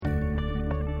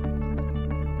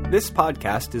This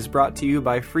podcast is brought to you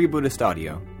by Free Buddhist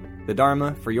Audio, the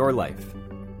Dharma for your life.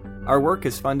 Our work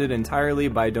is funded entirely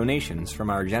by donations from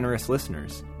our generous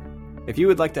listeners. If you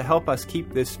would like to help us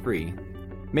keep this free,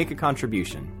 make a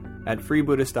contribution at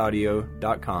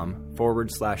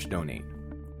freebuddhistaudio.com/donate.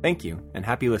 Thank you, and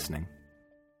happy listening.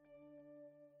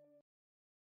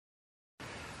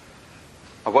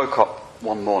 I woke up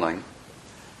one morning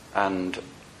and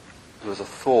there was a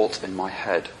thought in my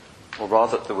head, or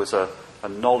rather there was a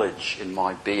knowledge in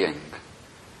my being.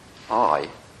 I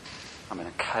am in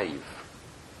a cave.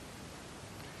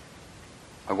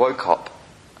 I woke up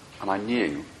and I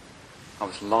knew I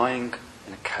was lying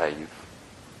in a cave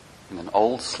in an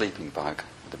old sleeping bag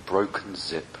with a broken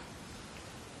zip.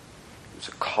 It was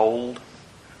a cold,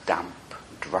 damp,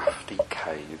 drafty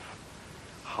cave,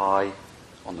 high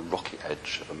on the rocky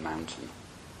edge of a mountain.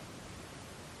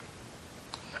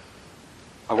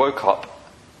 I woke up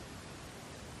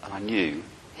and I knew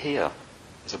here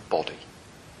is a body.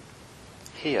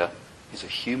 Here is a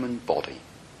human body,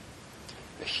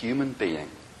 a human being,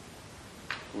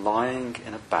 lying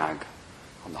in a bag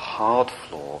on the hard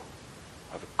floor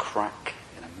of a crack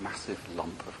in a massive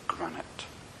lump of granite.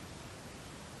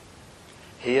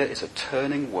 Here is a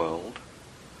turning world,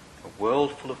 a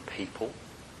world full of people,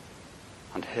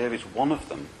 and here is one of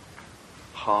them,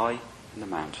 high in the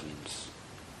mountains,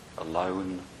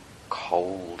 alone,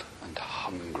 cold and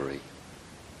hungry.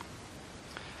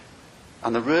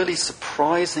 And the really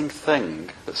surprising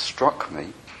thing that struck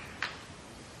me,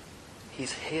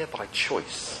 he's here by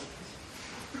choice.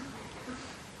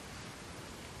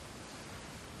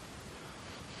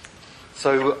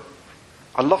 So,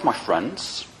 I love my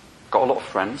friends. Got a lot of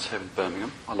friends here in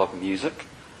Birmingham. I love music.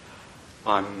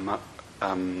 I'm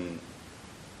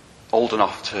old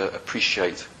enough to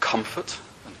appreciate comfort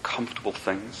and comfortable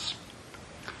things.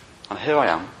 And here I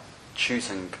am,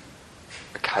 choosing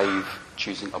a cave,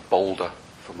 choosing a boulder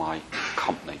for my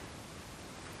company.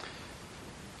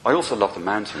 I also love the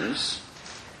mountains,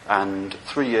 and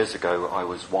 3 years ago I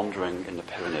was wandering in the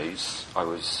Pyrenees. I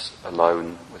was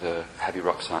alone with a heavy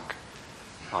rucksack.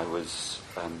 I was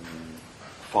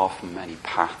far from any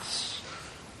paths,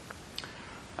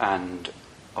 and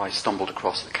I stumbled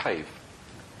across a cave.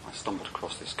 I stumbled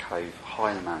across this cave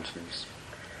high in the mountains.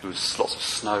 There was lots of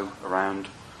snow around,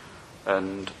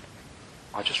 and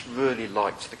I just really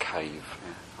liked the cave.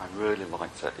 I really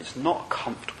liked it. It's not a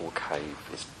comfortable cave.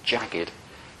 It's jagged.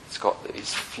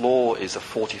 Its floor is a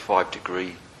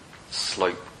 45-degree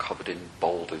slope covered in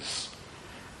boulders,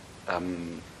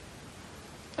 and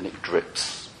it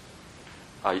drips.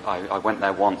 I went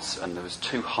there once and there was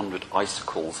 200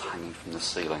 icicles hanging from the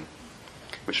ceiling,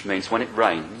 which means when it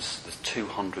rains, there's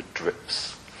 200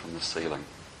 drips from the ceiling.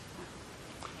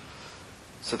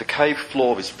 So the cave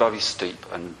floor is very steep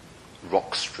and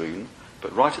rock-strewn,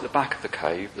 but right at the back of the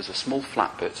cave, there's a small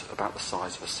flat bit about the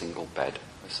size of a single bed.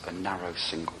 It's a narrow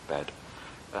single bed,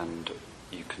 and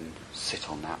you can sit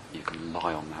on that, you can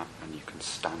lie on that, and you can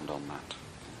stand on that.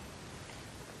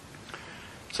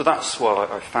 So that's why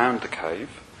I found the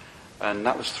cave, and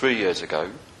that was 3 years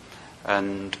ago.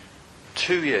 And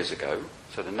 2 years ago,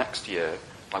 so the next year,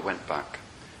 I went back.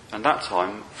 And that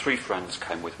time, 3 friends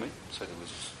came with me, so there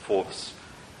was 4 of us,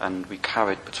 and we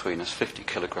carried between us 50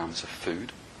 kilograms of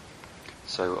food.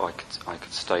 So I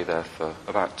could stay there for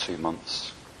about 2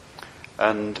 months.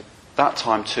 And that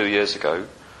time, 2 years ago,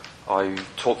 I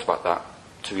talked about that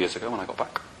 2 years ago when I got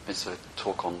back. It's a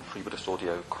talk on Free Buddhist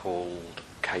Audio called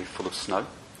Cave Full of Snow,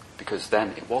 because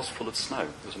then it was full of snow.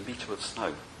 There was a metre of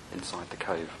snow inside the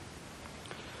cave.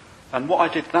 And what I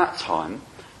did that time,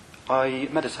 I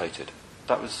meditated.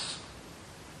 That was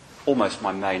almost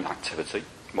my main activity.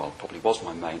 Well, probably was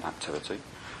my main activity.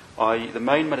 The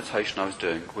main meditation I was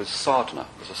doing was sadhana.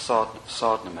 It was a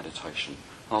sadhana meditation.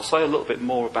 And I'll say a little bit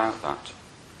more about that.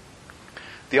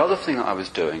 The other thing that I was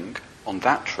doing on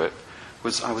that trip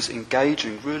was I was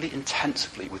engaging really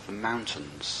intensively with the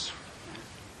mountains.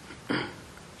 There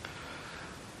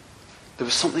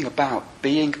was something about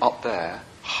being up there,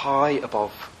 high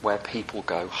above where people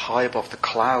go, high above the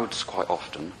clouds quite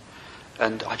often,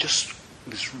 and I just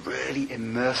was really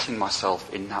immersing myself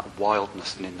in that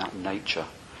wildness and in that nature.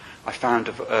 I found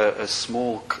a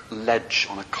small ledge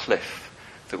on a cliff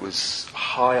that was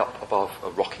high up above a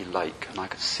rocky lake, and I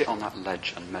could sit on that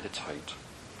ledge and meditate.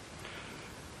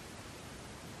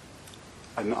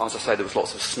 And as I say, there was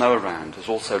lots of snow around. There's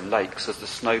also lakes. As the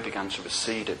snow began to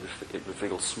recede, it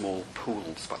revealed small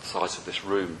pools about the size of this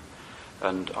room.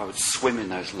 And I would swim in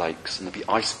those lakes, and there'd be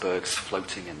icebergs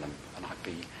floating in them. And I'd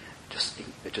be just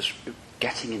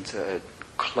getting into a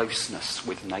closeness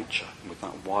with nature and with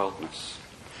that wildness.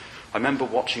 I remember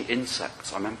watching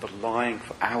insects. I remember lying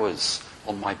for hours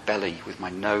on my belly with my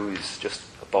nose just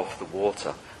above the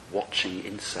water, watching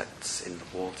insects in the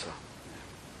water.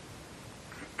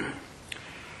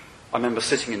 I remember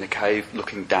sitting in the cave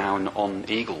looking down on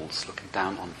eagles, looking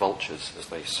down on vultures as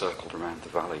they circled around the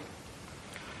valley.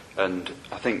 And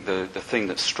I think the thing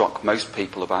that struck most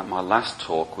people about my last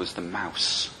talk was the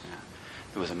mouse.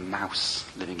 There was a mouse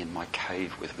living in my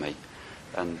cave with me.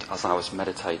 And as I was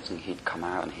meditating, he'd come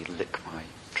out and he'd lick my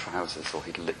trousers or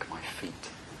he'd lick my feet.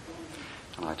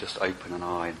 And I'd just open an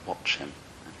eye and watch him.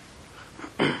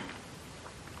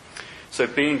 So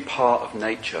being part of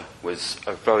nature was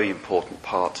a very important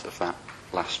part of that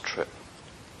last trip.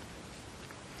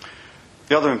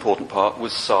 The other important part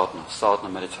was sadhana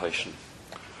meditation.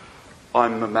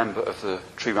 I'm a member of the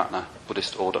Triratna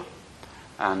Buddhist order,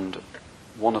 and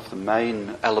one of the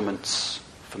main elements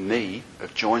for me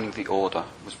of joining the order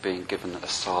was being given a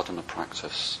sadhana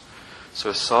practice. So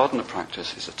a sadhana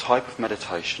practice is a type of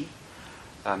meditation.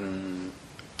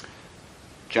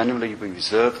 Generally we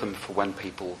reserve them for when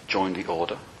people join the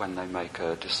order, when they make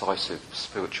a decisive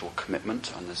spiritual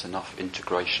commitment and there's enough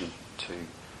integration to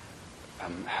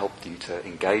help you to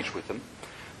engage with them.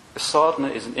 A sadhana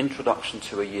is an introduction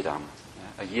to a yidam.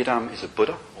 A yidam is a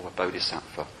Buddha or a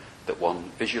Bodhisattva that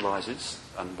one visualizes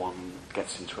and one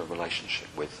gets into a relationship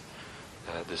with.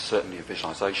 There's certainly a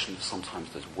visualization,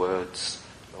 sometimes there's words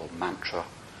or mantra.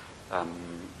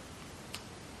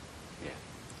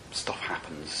 Stuff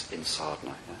happens in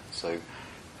sadhana. Yeah? So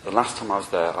the last time I was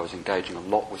there, I was engaging a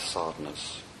lot with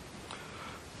sadhanas.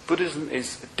 Buddhism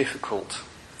is a difficult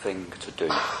thing to do.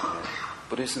 Yeah?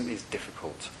 Buddhism is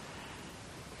difficult.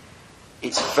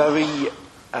 It's very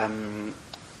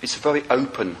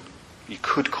open. You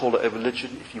could call it a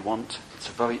religion if you want. It's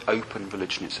a very open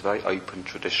religion. It's a very open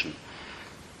tradition.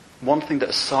 One thing that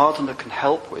a sadhana can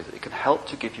help with, it can help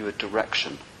to give you a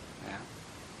direction. Yeah?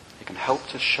 It can help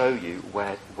to show you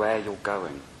where you're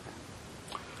going.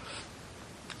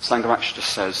 Sangharakshita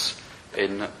says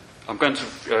I'm going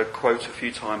to quote a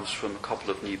few times from a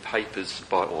couple of new papers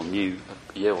a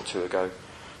year or two ago,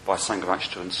 by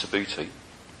Sangharakshita and Subhuti.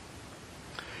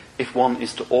 If one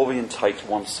is to orientate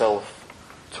oneself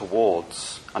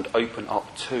towards and open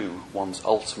up to one's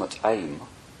ultimate aim,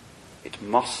 it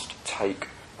must take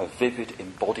a vivid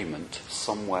embodiment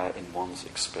somewhere in one's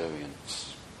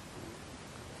experience.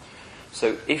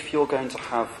 So if you're going to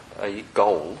have a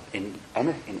goal in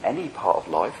any part of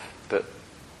life, but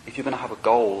if you're going to have a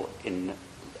goal in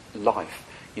life,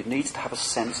 you need to have a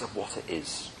sense of what it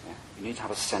is. Yeah? You need to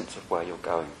have a sense of where you're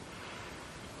going.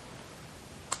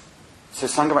 So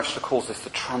Sangharakshita calls this the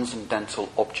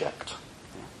transcendental object.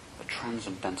 Yeah? A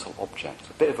transcendental object.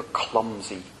 A bit of a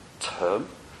clumsy term,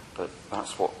 but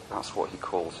that's what he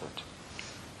calls it.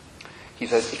 He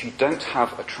says if you don't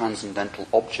have a transcendental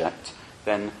object,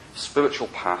 then spiritual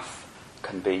path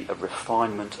can be a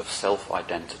refinement of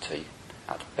self-identity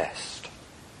at best.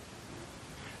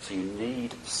 So you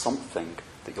need something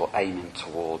that you're aiming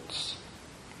towards.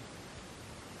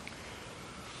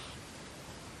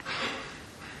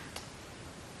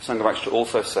 Sangharakshita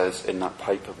also says in that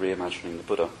paper, Reimagining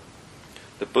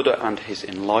the Buddha and his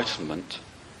enlightenment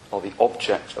are the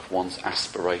object of one's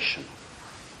aspiration.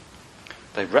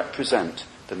 They represent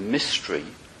the mystery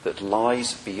that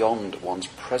lies beyond one's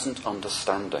present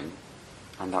understanding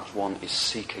and that one is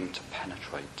seeking to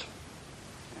penetrate.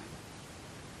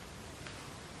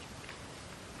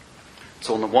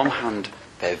 So on the one hand,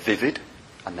 they're vivid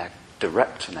and they're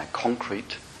direct and they're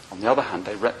concrete. On the other hand,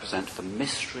 they represent the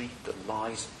mystery that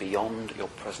lies beyond your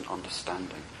present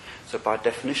understanding. So by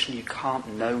definition, you can't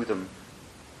know them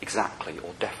exactly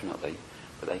or definitely,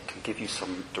 but they can give you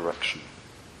some direction.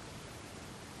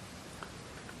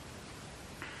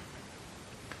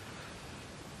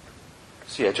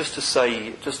 So just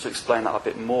to explain that a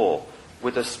bit more,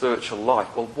 with a spiritual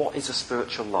life, well, what is a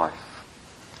spiritual life?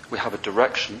 We have a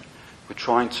direction. We're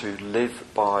trying to live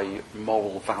by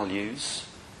moral values.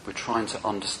 We're trying to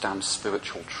understand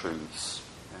spiritual truths.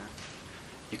 Yeah?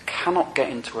 You cannot get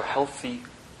into a healthy,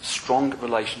 strong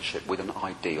relationship with an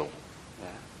ideal,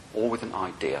 or with an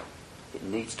idea. It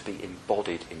needs to be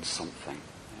embodied in something.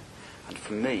 Yeah? And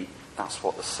for me, that's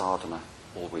what the sadhana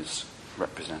always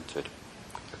represented.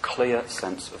 A clear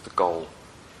sense of the goal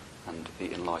and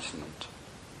the enlightenment.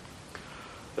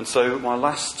 And so my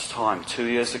last time, 2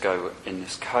 years ago in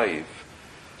this cave,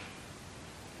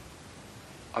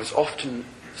 I was often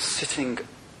sitting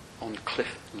on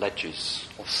cliff ledges,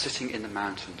 or sitting in the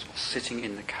mountains, or sitting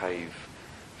in the cave,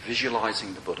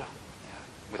 visualizing the Buddha,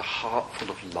 with a heart full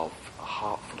of love, a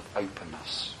heart full of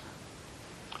openness.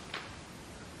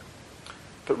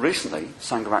 But recently,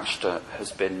 Sangharakshita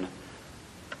has been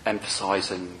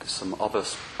emphasising some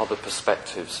other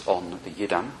perspectives on the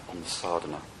yidam, on the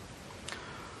sadhana,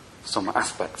 some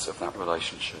aspects of that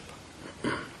relationship.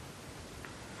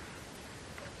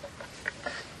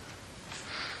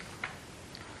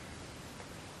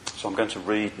 So I'm going to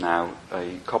read now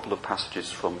a couple of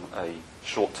passages from a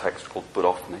short text called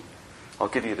Buddhofni. I'll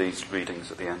give you these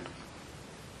readings at the end.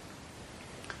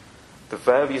 The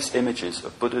various images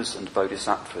of Buddhas and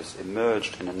Bodhisattvas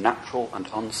emerged in a natural and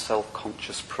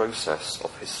unself-conscious process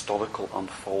of historical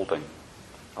unfolding,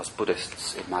 as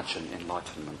Buddhists imagine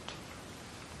enlightenment.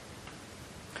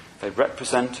 They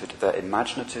represented their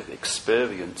imaginative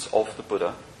experience of the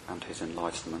Buddha and his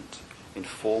enlightenment,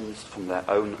 informed from their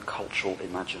own cultural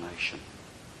imagination.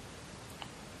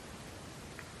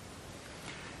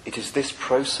 It is this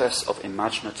process of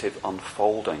imaginative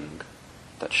unfolding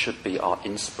that should be our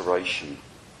inspiration,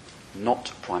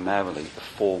 not primarily the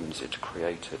forms it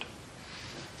created.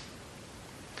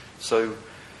 So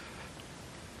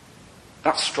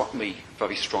that struck me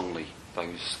very strongly,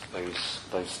 those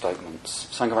statements.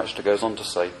 Sanghamachita goes on to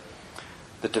say,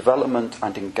 the development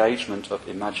and engagement of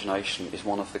imagination is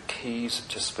one of the keys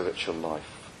to spiritual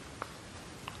life.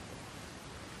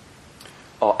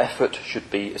 Our effort should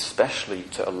be especially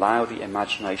to allow the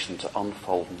imagination to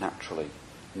unfold naturally,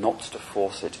 not to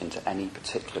force it into any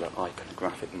particular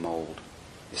iconographic mould,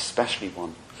 especially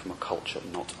one from a culture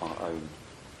not our own.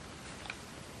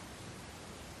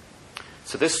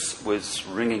 So this was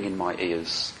ringing in my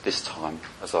ears this time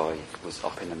as I was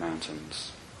up in the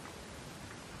mountains.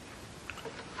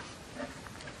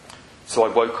 So I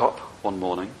woke up one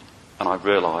morning and I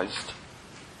realised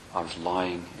I was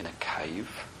lying in a cave.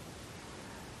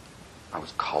 I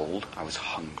was cold, I was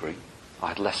hungry. I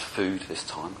had less food this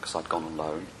time because I'd gone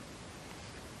alone.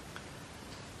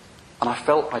 And I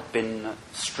felt I'd been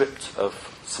stripped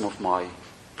of some of my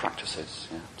practices,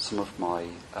 some of my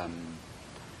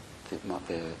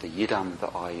the yidam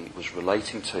that I was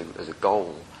relating to as a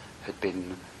goal had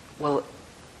been,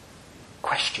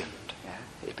 questioned.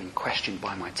 It had been questioned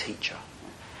by my teacher.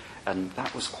 And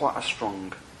that was quite a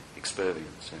strong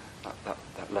experience.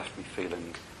 That left me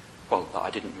feeling, that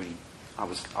I didn't really, I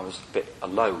was a bit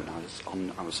alone,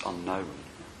 I was unknown.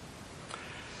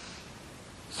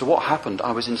 So what happened,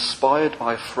 I was inspired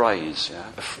by a phrase.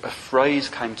 A phrase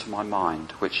came to my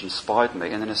mind which inspired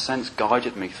me and in a sense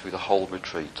guided me through the whole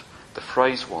retreat. The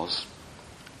phrase was,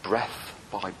 breath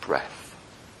by breath,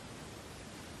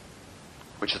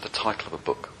 which is the title of a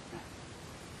book.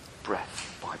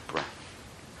 Breath by breath.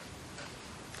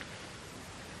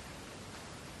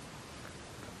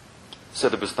 So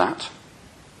there was that,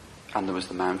 and there was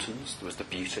the mountains, there was the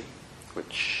beauty,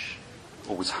 which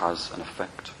always has an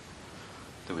effect.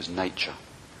 There was nature.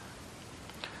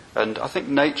 And I think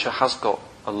nature has got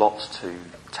a lot to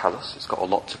tell us, it's got a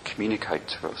lot to communicate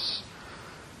to us.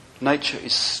 Nature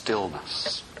is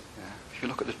stillness. If you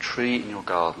look at the tree in your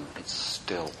garden, it's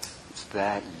still. It's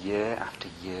there year after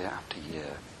year after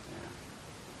year.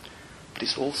 But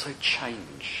it's also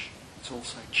change. It's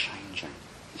also changing.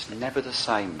 It's never the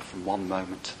same from one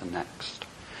moment to the next.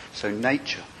 So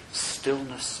nature,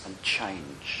 stillness and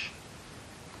change.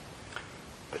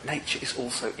 But nature is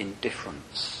also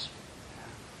indifference.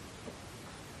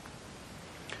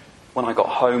 When I got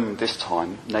home this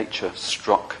time, nature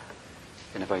struck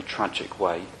in a very tragic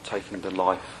way, taking the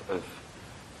life of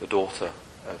the daughter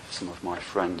of some of my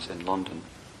friends in London.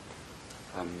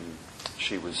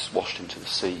 She was washed into the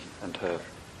sea and her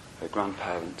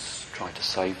grandparents tried to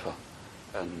save her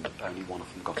and only one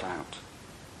of them got out.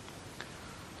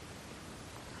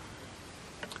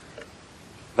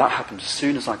 That happened as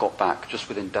soon as I got back, just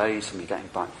within days of me getting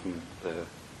back from the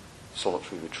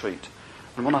solitary retreat.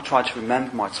 And when I try to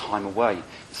remember my time away,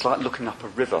 it's like looking up a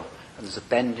river and there's a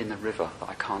bend in the river that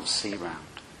I can't see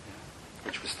round,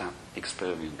 which was that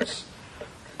experience.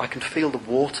 I can feel the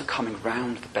water coming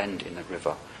round the bend in the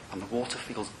river and the water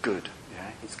feels good.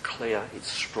 It's clear, it's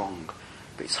strong,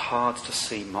 but it's hard to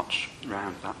see much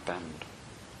round that bend.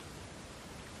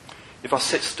 If I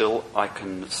sit still, I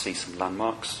can see some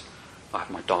landmarks. I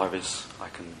have my diaries. I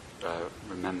can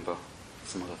remember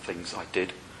some of the things I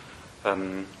did.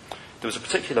 There was a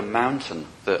particular mountain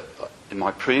that in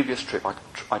my previous trip I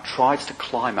tried to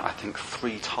climb it, I think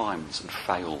 3 times and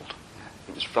failed.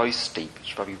 It was very steep, it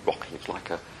was very rocky, it was like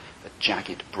a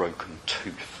jagged, broken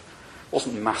tooth. It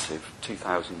wasn't massive,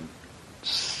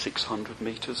 2,600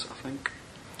 metres, I think.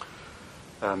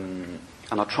 And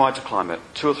I tried to climb it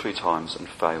 2 or 3 times and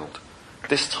failed.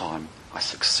 This time I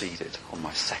succeeded on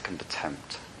my second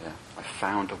attempt. I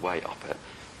found a way up it.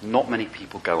 Not many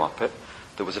people go up it.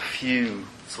 There was a few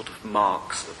sort of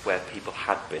marks of where people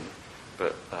had been,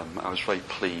 but I was very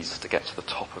pleased to get to the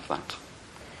top of that.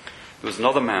 There was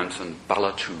another mountain,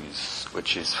 Balatuz,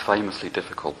 which is famously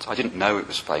difficult. I didn't know it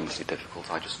was famously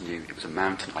difficult. I just knew it was a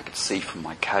mountain I could see from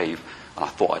my cave, and I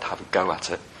thought I'd have a go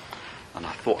at it. And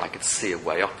I thought I could see a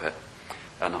way up it.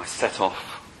 And I set off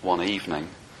one evening,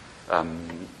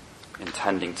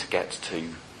 intending to get to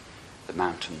the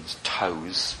mountain's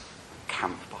toes,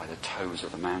 camp by the toes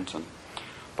of the mountain.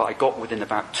 But I got within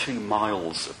about 2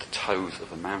 miles of the toes of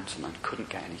the mountain and couldn't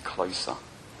get any closer.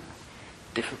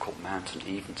 Difficult mountain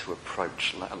even to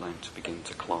approach, let alone to begin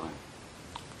to climb.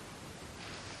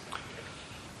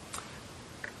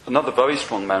 Another very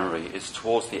strong memory is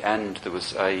towards the end there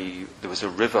was a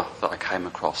river that I came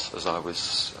across as I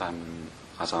was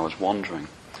wandering,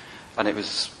 and it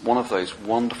was one of those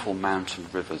wonderful mountain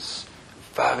rivers,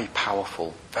 very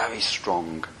powerful, very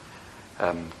strong,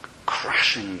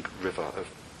 crashing river of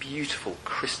beautiful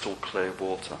crystal clear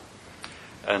water,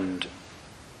 and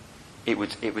it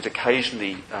would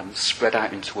occasionally spread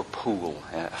out into a pool,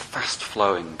 a fast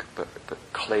flowing but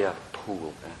clear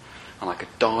pool. And I could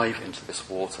dive into this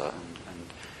water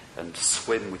and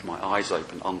swim with my eyes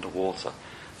open underwater.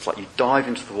 It's like you dive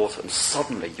into the water and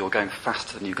suddenly you're going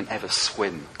faster than you can ever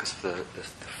swim because of the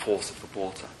force of the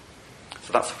water.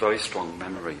 So that's a very strong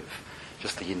memory of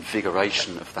just the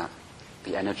invigoration of that,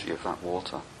 the energy of that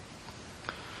water.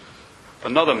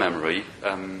 Another memory,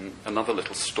 another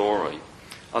little story.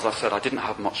 As I said, I didn't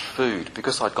have much food.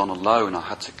 Because I'd gone alone, I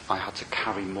had to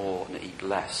carry more and eat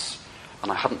less.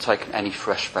 And I hadn't taken any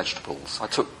fresh vegetables. I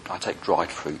take dried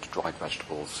fruit, dried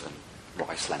vegetables, and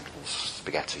rice, lentils,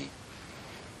 spaghetti,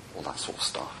 all that sort of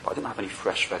stuff. But I didn't have any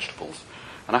fresh vegetables.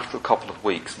 And after a couple of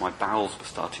weeks, my bowels were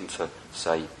starting to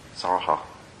say, Saraha,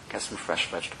 get some fresh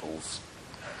vegetables.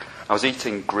 I was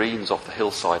eating greens off the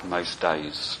hillside most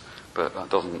days, but that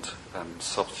doesn't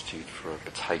substitute for a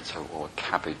potato or a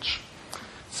cabbage.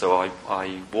 So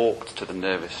I walked to the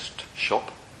nearest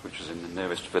shop, which was in the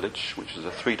nearest village, which was a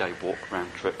 3-day walk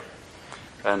round trip.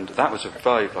 And that was a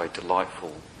very, very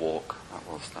delightful walk. That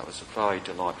was very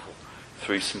delightful.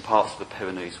 Through some parts of the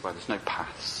Pyrenees where there's no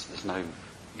paths, there's no,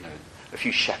 a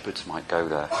few shepherds might go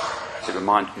there. It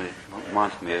reminded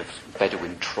me of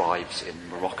Bedouin tribes in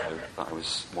Morocco that I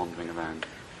was wandering around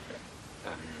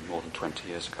more than 20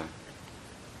 years ago.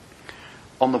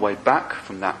 On the way back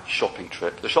from that shopping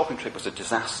trip, the shopping trip was a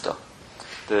disaster.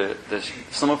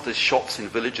 Some of the shops in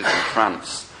villages in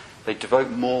France, they devote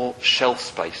more shelf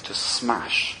space to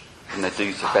smash than they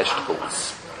do to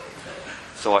vegetables.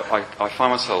 So I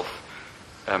find myself,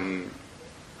 as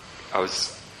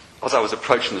I was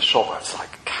approaching the shop, I was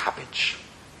like, cabbage,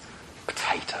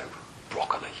 potato,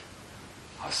 broccoli.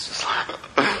 I was just like,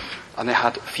 and they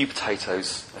had a few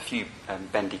potatoes, a few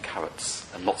bendy carrots,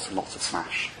 and lots of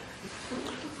smash.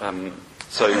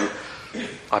 So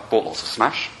I bought lots of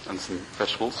smash and some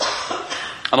vegetables.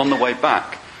 And on the way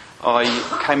back, I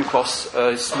came across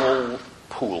a small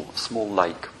pool, a small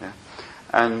lake. Yeah?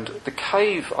 And the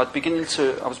cave, I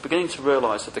was beginning to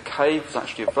realise that the cave was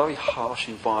actually a very harsh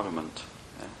environment.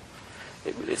 Yeah?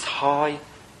 It's high,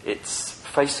 it's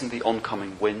facing the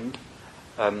oncoming wind,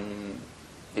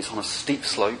 it's on a steep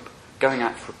slope. Going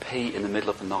out for a pee in the middle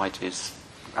of the night is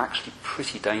actually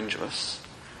pretty dangerous.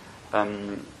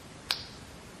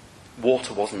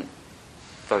 Water wasn't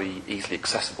very easily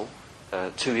accessible.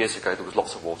 2 years ago there was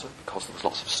lots of water because there was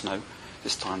lots of snow.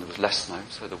 This time there was less snow,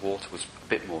 so the water was a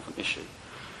bit more of an issue.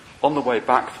 On the way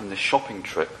back from this shopping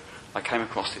trip, I came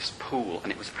across this pool,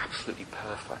 and it was absolutely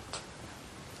perfect.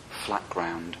 Flat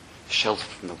ground, sheltered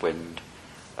from the wind.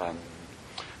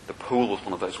 The pool was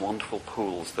one of those wonderful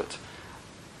pools that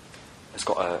has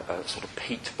got a sort of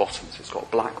peat bottom, so it's got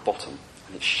a black bottom,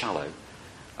 and it's shallow,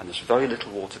 and there's very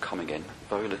little water coming in,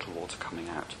 very little water coming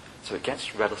out. So it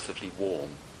gets relatively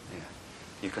warm. Yeah.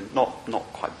 You can, not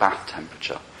quite bath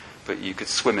temperature, but you could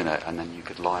swim in it, and then you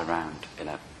could lie around in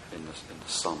the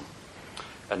sun.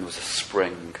 And there was a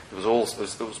spring. It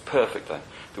was perfect there.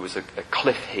 There was a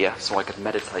cliff here, so I could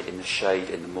meditate in the shade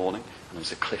in the morning, and there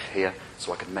was a cliff here,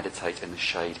 so I could meditate in the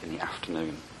shade in the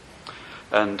afternoon.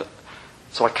 And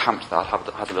so I camped there. I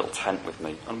had a little tent with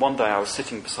me. And one day I was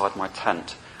sitting beside my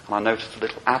tent, and I noticed a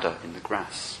little adder in the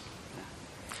grass. Yeah.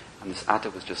 And this adder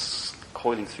was just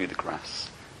coiling through the grass,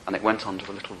 and it went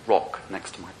onto a little rock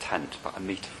next to my tent, about 1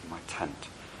 metre from my tent.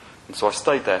 And so I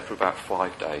stayed there for about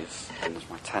 5 days, and there's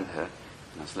my tent here,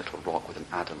 and there's a little rock with an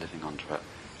adder living under it.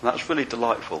 And that was really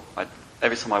delightful.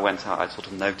 Every time I went out, I'd sort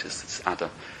of notice this adder,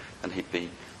 and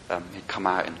he'd come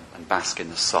out and bask in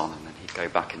the sun, and then he'd go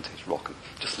back into his rock and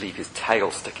just leave his tail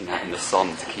sticking out in the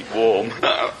sun to keep warm.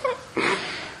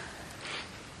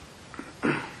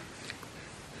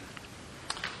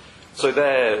 So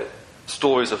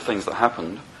stories of things that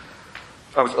happened.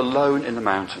 I was alone in the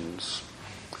mountains.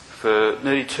 For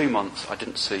nearly 2 months I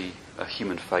didn't see a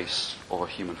human face or a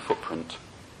human footprint.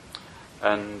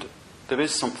 And there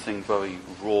is something very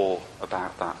raw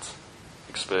about that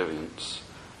experience.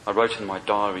 I wrote in my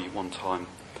diary one time,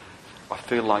 I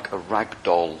feel like a rag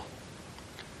doll,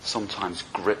 sometimes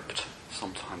gripped,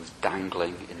 sometimes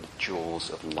dangling in the jaws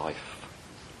of life.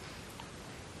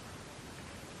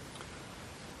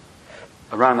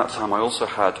 Around that time I also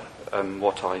had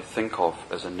what I think of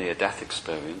as a near-death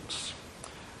experience.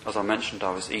 As I mentioned,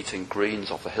 I was eating greens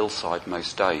off the hillside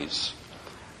most days.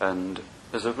 And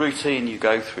there's a routine you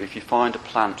go through. If you find a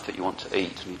plant that you want to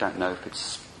eat and you don't know if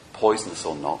it's poisonous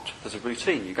or not, there's a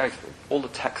routine you go through. All the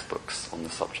textbooks on the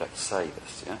subject say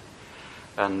this, yeah?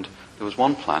 And there was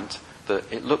one plant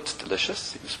that it looked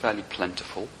delicious, it was fairly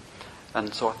plentiful,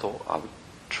 and so I thought I would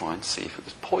try and see if it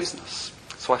was poisonous.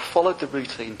 So I followed the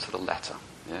routine to the letter,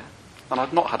 yeah? And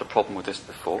I'd not had a problem with this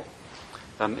before.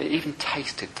 It even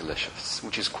tasted delicious,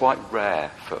 which is quite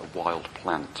rare for a wild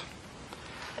plant.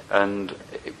 And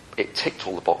it ticked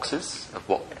all the boxes of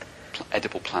what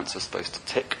edible plants are supposed to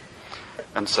tick.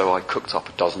 And so I cooked up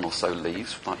a dozen or so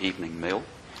leaves for my evening meal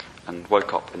and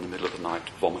woke up in the middle of the night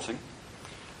vomiting.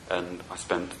 And I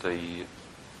spent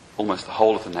almost the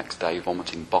whole of the next day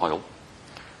vomiting bile.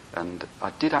 And I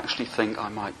did actually think I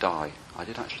might die. I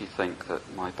did actually think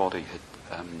that my body had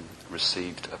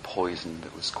received a poison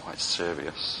that was quite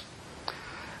serious.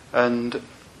 And,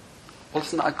 well,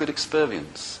 isn't that a good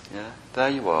experience? Yeah, there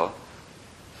you are,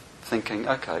 thinking,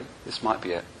 okay, this might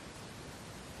be it.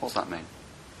 What does that mean?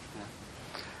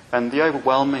 Yeah. And the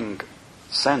overwhelming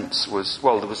sense was,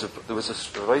 well, there was a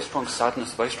very strong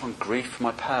sadness, a very strong grief for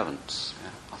my parents.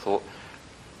 Yeah. I thought,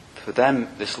 for them,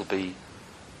 this will be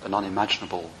an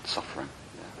unimaginable suffering.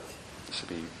 Yeah. This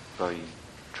will be very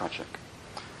tragic.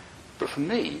 But for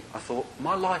me, I thought,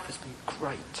 my life has been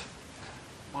great.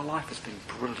 My life has been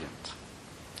brilliant.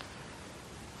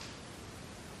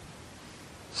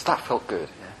 So that felt good.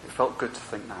 Yeah? It felt good to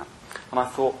think that. And I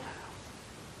thought,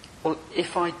 well,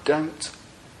 if I don't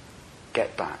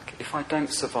get back, if I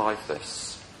don't survive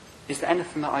this, is there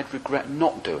anything that I'd regret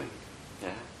not doing,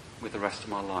 yeah, with the rest of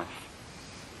my life?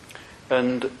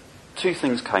 And 2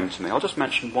 things came to me. I'll just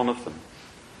mention one of them.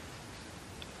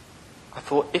 I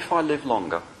thought, if I live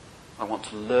longer, I want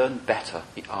to learn better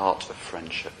the art of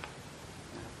friendship.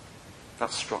 Yeah.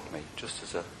 That struck me just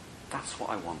as that's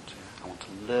what I want. Yeah. I want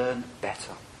to learn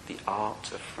better the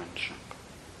art of friendship.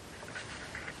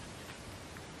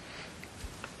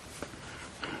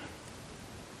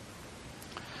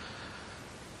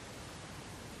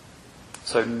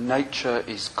 So nature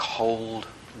is cold,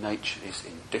 nature is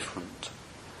indifferent.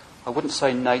 I wouldn't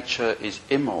say nature is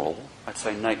immoral, I'd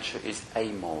say nature is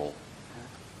amoral.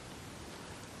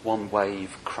 One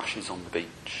wave crashes on the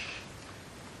beach.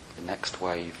 The next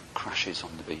wave crashes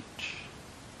on the beach.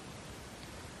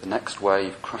 The next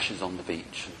wave crashes on the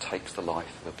beach and takes the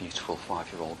life of a beautiful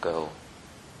 5-year-old girl.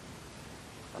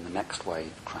 And the next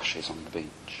wave crashes on the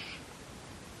beach.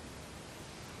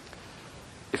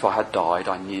 If I had died,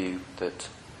 I knew that,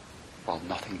 well,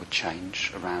 nothing would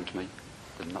change around me.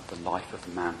 The life of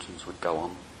the mountains would go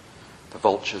on. The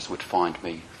vultures would find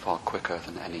me far quicker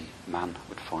than any man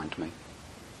would find me.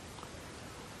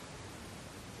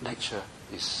 Nature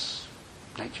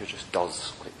just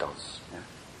does what it does. Yeah?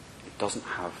 It doesn't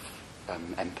have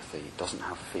empathy. It doesn't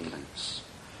have feelings.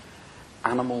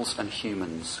 Animals and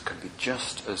humans can be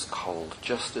just as cold,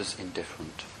 just as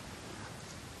indifferent.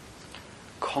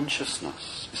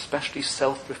 Consciousness, especially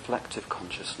self-reflective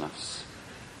consciousness,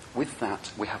 with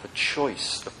that we have a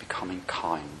choice of becoming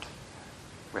kind.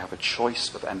 We have a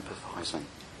choice of empathising.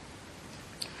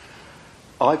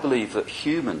 I believe that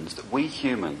we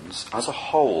humans, as a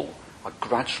whole, are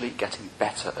gradually getting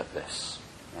better at this.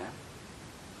 Yeah?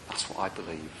 That's what I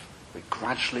believe. We're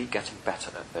gradually getting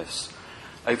better at this.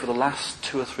 Over the last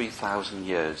 2,000 or 3,000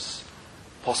 years,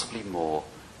 possibly more,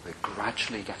 we're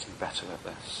gradually getting better at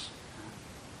this.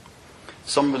 Yeah?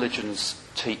 Some religions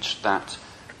teach that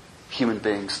human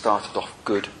beings started off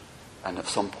good and at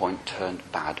some point turned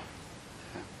bad.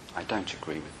 Yeah? I don't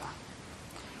agree with that.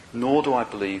 Nor do I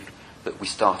believe that we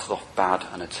started off bad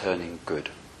and are turning good.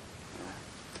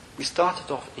 We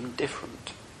started off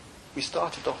indifferent. We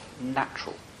started off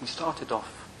natural. We started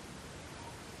off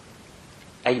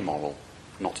amoral,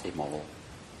 not immoral.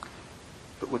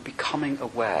 But we're becoming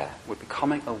aware. We're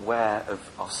becoming aware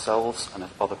of ourselves and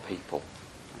of other people.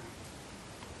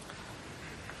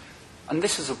 And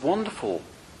this is a wonderful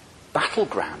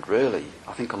battleground, really.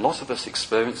 I think a lot of us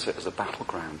experience it as a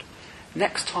battleground.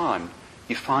 Next time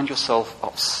you find yourself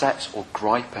upset or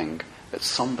griping at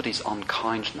somebody's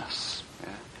unkindness. Yeah?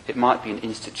 It might be an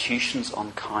institution's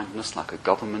unkindness, like a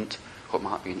government, or it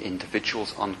might be an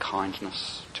individual's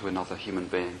unkindness to another human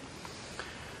being.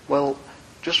 Well,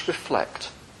 just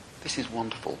reflect. This is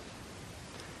wonderful.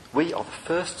 We are the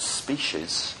first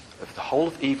species of the whole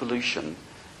of evolution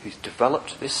who's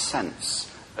developed this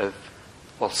sense of,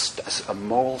 well, a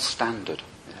moral standard,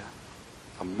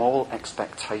 a moral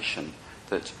expectation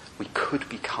that we could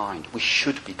be kind, we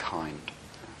should be kind.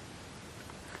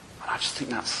 And I just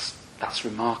think that's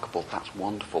remarkable, that's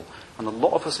wonderful. And a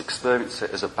lot of us experience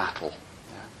it as a battle.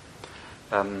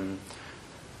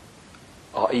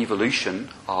 Our evolution,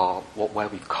 where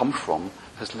we've come from,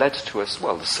 has led to us,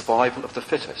 well, the survival of the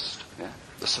fittest. Yeah?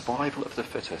 The survival of the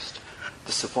fittest.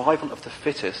 The survival of the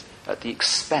fittest at the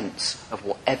expense of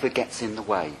whatever gets in the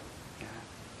way. Yeah?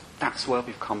 That's where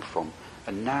we've come from.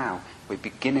 And now we're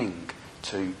beginning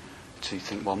to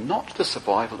think, well, not the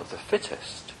survival of the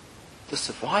fittest, the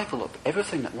survival of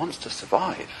everything that wants to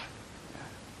survive. Yeah?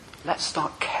 Let's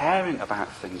start caring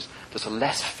about things that are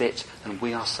less fit than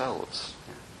we ourselves.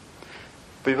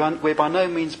 Yeah? We're by no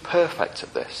means perfect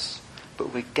at this.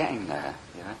 But we're getting there.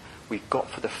 Yeah? We've got,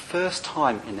 for the first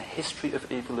time in the history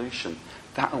of evolution,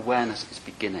 that awareness is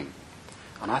beginning.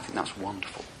 And I think that's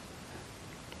wonderful.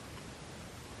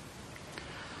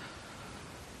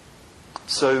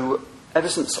 So, ever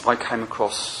since I came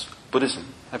across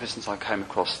Buddhism, ever since I came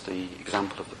across the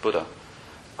example of the Buddha,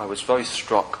 I was very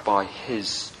struck by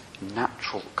his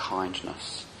natural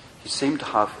kindness. He seemed to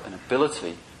have an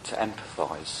ability to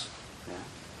empathise. Yeah?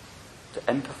 To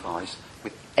empathise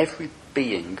with every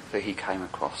being that he came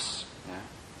across, yeah?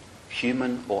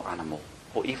 Human or animal,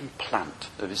 or even plant.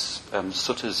 There is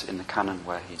suttas in the canon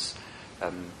where he's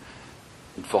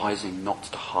advising not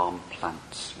to harm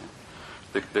plants.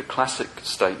 Yeah? The classic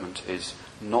statement is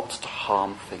not to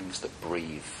harm things that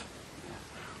breathe, yeah?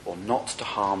 Or not to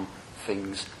harm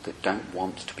things that don't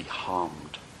want to be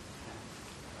harmed.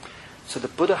 Yeah? So the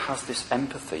Buddha has this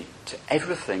empathy to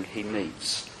everything he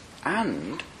meets,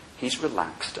 and he's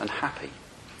relaxed and happy.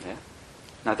 Yeah?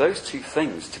 Now those two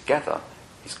things together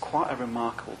is quite a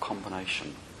remarkable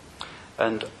combination.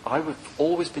 And I've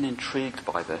always been intrigued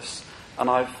by this, and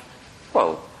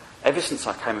ever since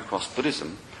I came across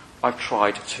Buddhism, I've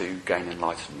tried to gain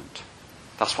enlightenment.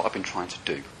 That's what I've been trying to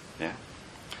do. Yeah?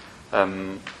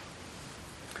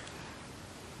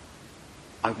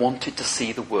 I wanted to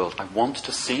see the world. I want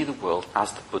to see the world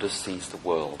as the Buddha sees the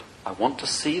world. I want to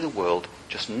see the world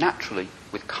just naturally,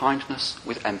 with kindness,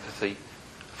 with empathy,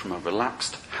 from a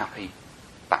relaxed, happy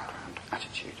background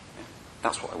attitude. Yeah?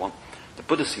 That's what I want. The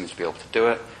Buddha seems to be able to do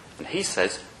it, and he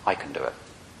says, I can do it.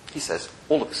 He says,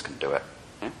 all of us can do it.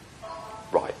 Yeah?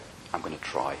 Right, I'm going to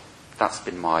try. That's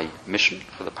been my mission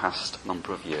for the past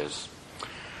number of years.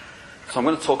 So I'm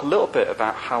going to talk a little bit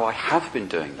about how I have been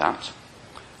doing that.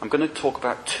 I'm going to talk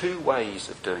about two ways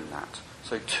of doing that.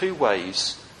 So 2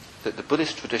 ways that the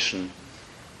Buddhist tradition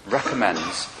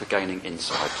recommends for gaining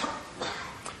insight.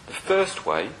 The first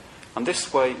way, and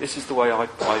this is the way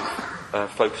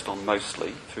I've focused on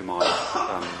mostly through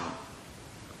my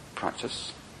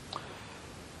practice.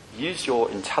 Use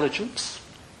your intelligence,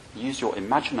 use your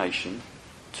imagination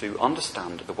to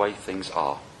understand the way things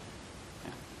are.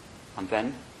 Yeah? And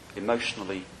then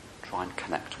emotionally try and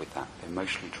connect with that,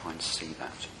 emotionally try and see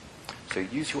that. So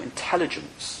use your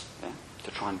intelligence, yeah,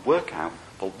 to try and work out,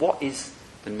 well, what is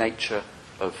the nature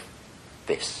of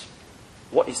this?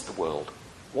 What is the world?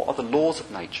 What are the laws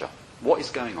of nature? What is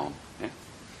going on? Yeah?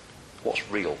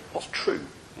 What's real? What's true?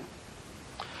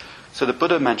 Yeah? So the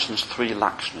Buddha mentions 3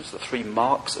 lakshanas, the 3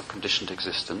 marks of conditioned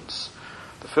existence.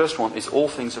 The first one is all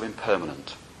things are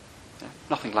impermanent. Yeah?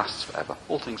 Nothing lasts forever.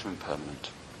 All things are impermanent.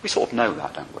 We sort of know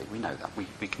that, don't we? We know that.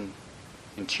 We can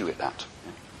intuit that.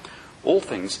 Yeah? All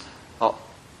things are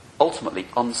ultimately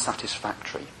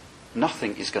unsatisfactory.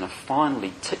 Nothing is going to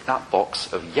finally tick that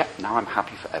box of, yep, now I'm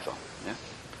happy forever. Yeah?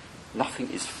 Nothing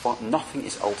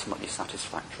is ultimately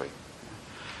satisfactory.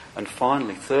 Yeah? And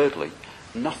finally, thirdly,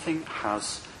 nothing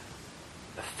has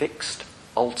a fixed,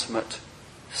 ultimate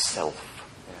self.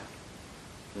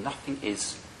 Yeah? Nothing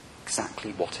is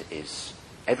exactly what it is.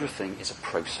 Everything is a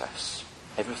process.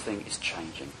 Everything is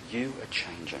changing. You are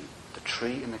changing. The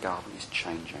tree in the garden is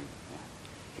changing.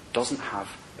 Yeah? It doesn't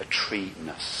have a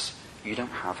tree-ness. You don't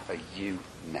have a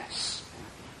you-ness.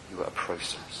 Yeah? You are a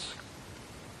process.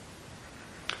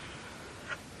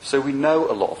 So we know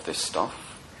a lot of this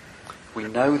stuff. We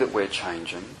know that we're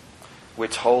changing. We're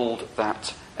told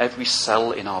that every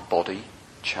cell in our body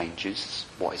changes.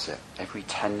 What is it? Every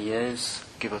 10 years,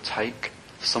 give or take.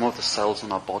 Some of the cells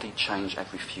in our body change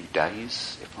every few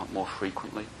days, if not more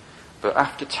frequently. But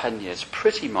after 10 years,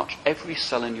 pretty much every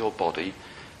cell in your body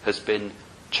has been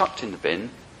chucked in the bin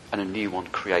and a new one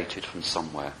created from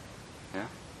somewhere. Yeah?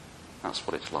 That's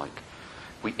what it's like.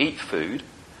 We eat food.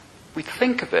 We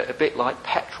think of it a bit like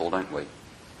petrol, don't we?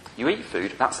 You eat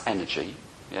food, that's energy,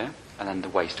 yeah? And then the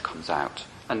waste comes out.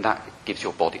 And that gives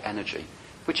your body energy.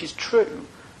 Which is true,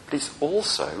 but it's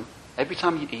also, every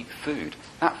time you eat food,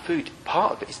 that food,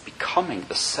 part of it is becoming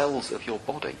the cells of your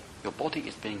body. Your body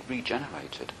is being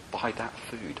regenerated by that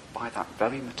food, by that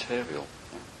very material.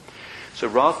 Yeah? So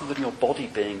rather than your body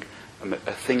being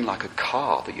a thing like a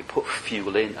car that you put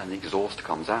fuel in and the exhaust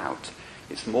comes out,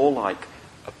 it's more like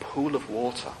a pool of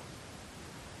water.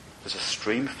 There's a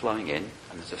stream flowing in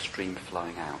and there's a stream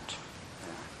flowing out.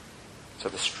 Yeah? So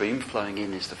the stream flowing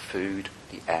in is the food,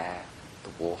 the air,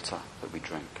 the water that we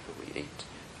drink, that we eat.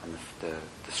 And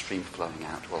the stream flowing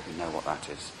out, well, we know what that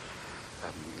is.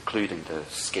 Including the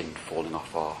skin falling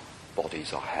off our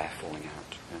bodies, our hair falling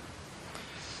out. Yeah?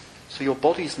 So your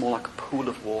body is more like a pool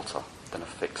of water than a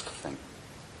fixed thing.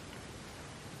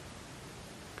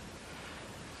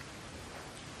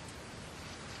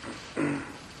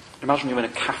 Imagine you're in a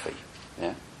cafe,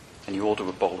 yeah, and you order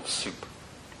a bowl of soup.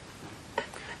 Yeah?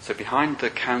 So behind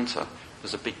the counter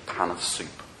there's a big pan of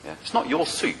soup. Yeah? It's not your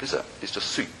soup, is it? It's just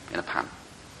soup in a pan.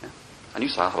 Yeah? And you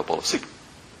say, I'll have a bowl of soup,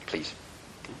 please.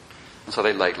 And so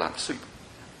they ladle out the soup.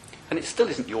 And it still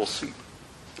isn't your soup.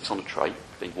 It's on a tray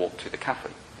being walked through the cafe.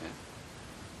 Yeah?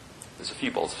 There's a few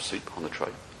bowls of soup on the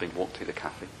tray being walked through the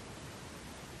cafe.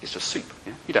 It's just soup.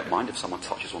 Yeah? You don't mind if someone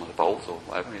touches one of the bowls or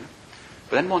whatever. You know?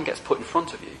 But then one gets put in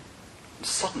front of you and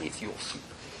suddenly it's your soup.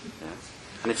 Yeah?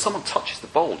 And if someone touches the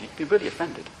bowl, you'd be really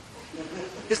offended.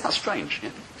 Isn't that strange?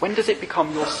 Yeah? When does it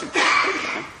become your soup?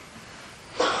 Yeah?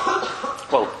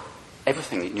 Well,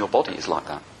 everything in your body is like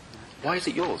that. Why is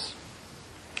it yours?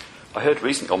 I heard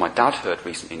recently, or my dad heard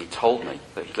recently, and he told me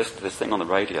that he listened to this thing on the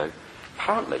radio.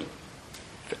 Apparently,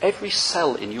 for every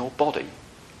cell in your body,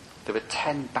 there are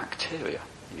 10 bacteria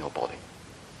in your body.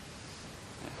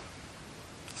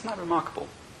 Yeah. Isn't that remarkable?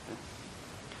 Yeah.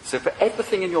 So for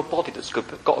everything in your body that's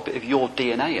got a bit of your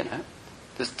DNA in it,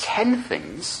 there's 10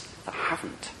 things that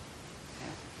haven't.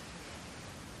 Yeah.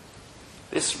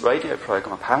 This radio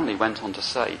program apparently went on to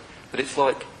say that it's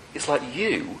like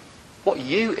you, what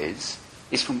you is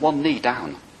from one knee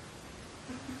down.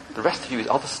 The rest of you is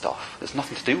other stuff. There's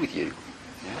nothing to do with you.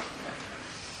 Yeah?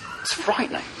 It's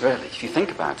frightening, really, if you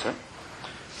think about it.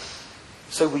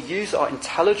 So we use our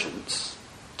intelligence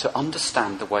to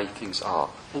understand the way things are.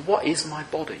 Well, what is my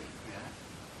body?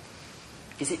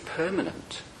 Yeah? Is it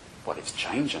permanent? Well, it's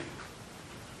changing.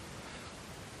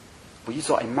 We use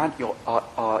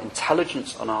our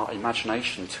intelligence and our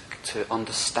imagination to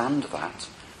understand that,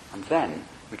 and then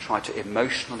we try to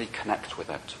emotionally connect with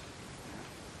it.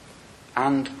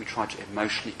 And we try to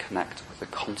emotionally connect with the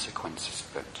consequences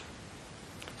of it.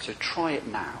 So try it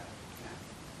now.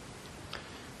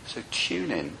 So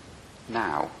tune in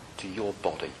now to your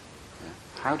body.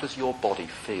 How does your body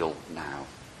feel now?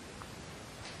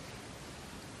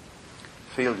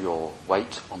 Feel your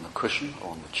weight on the cushion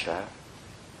or on the chair.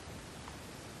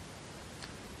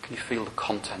 Can you feel the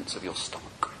contents of your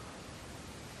stomach?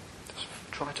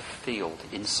 Try to feel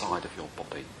the inside of your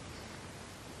body.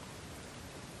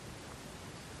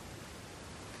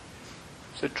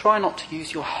 So try not to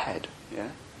use your head. Yeah?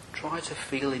 Try to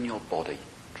feel in your body.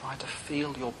 Try to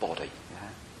feel your body. Yeah?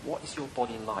 What is your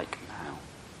body like now?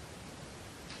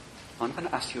 I'm going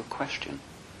to ask you a question.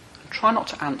 And try not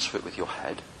to answer it with your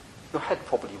head. Your head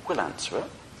probably will answer it.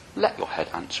 Let your head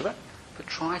answer it. But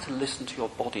try to listen to your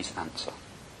body's answer.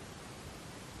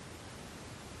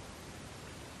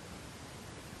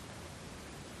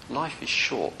 Life is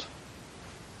short.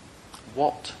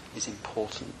 What is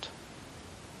important?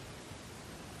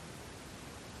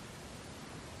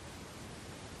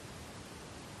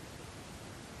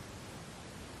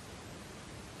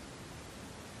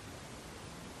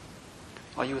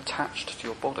 Are you attached to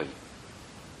your body?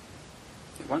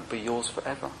 It won't be yours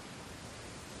forever.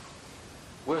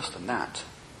 Worse than that,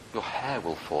 your hair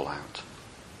will fall out.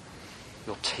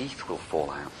 Your teeth will fall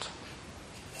out.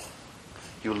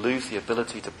 You'll lose the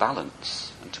ability to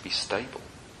balance and to be stable.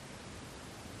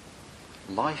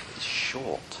 Life is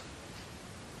short.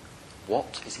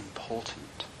 What is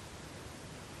important?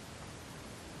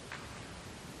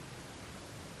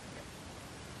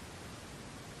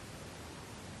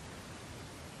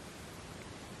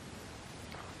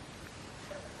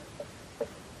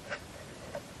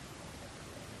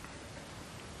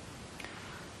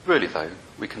 Really though,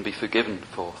 we can be forgiven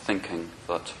for thinking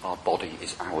that our body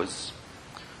is ours.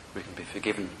 We can be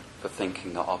forgiven for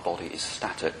thinking that our body is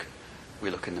static. We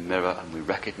look in the mirror and we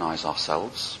recognise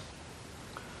ourselves.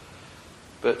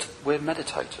 but we're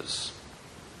meditators.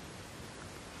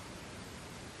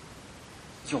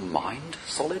 Is your mind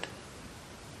solid?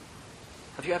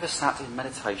 Have you ever sat in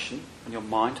meditation and your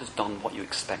mind has done what you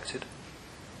expected?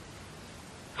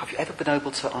 Have you ever been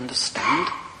able to understand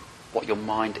what your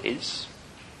mind is?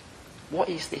 What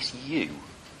is this you?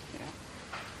 Yeah?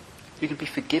 You can be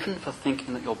forgiven for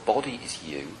thinking that your body is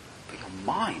you, but your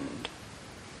mind...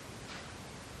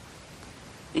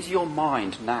 Is your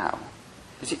mind now,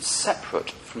 is it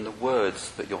separate from the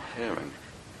words that you're hearing?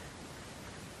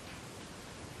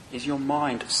 Is your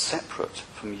mind separate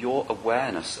from your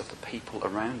awareness of the people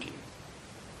around you?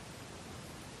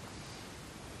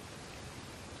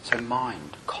 So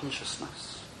mind,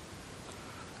 consciousness.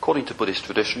 According to Buddhist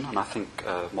tradition, and I think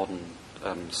modern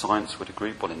science would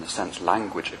agree, but in a sense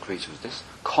language agrees with this,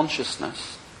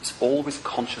 consciousness is always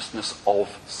consciousness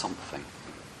of something.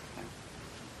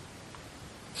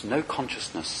 There's no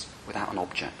consciousness without an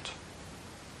object.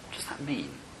 What does that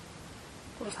mean?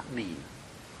 What does that mean?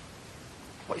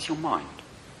 What is your mind?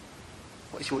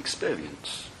 What is your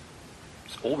experience?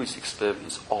 It's always the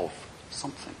experience of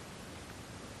something.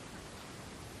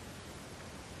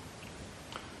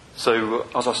 So,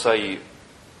 as I say,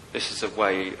 this is a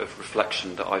way of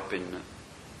reflection that I've been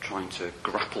trying to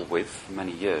grapple with for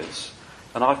many years.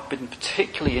 And I've been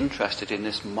particularly interested in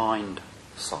this mind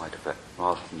side of it,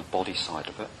 rather than the body side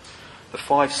of it. The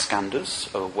 5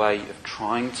 skandhas are a way of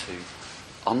trying to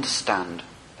understand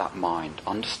that mind,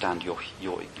 understand your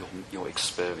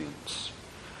experience.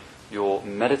 You're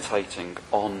meditating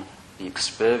on the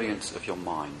experience of your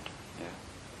mind. Yeah?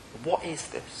 What is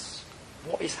this?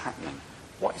 What is happening?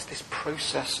 What is this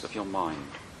process of your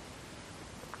mind?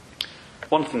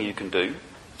 One thing you can do,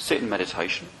 sit in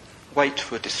meditation, wait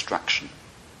for a distraction,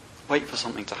 wait for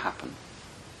something to happen.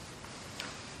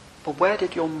 But where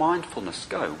did your mindfulness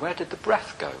go? Where did the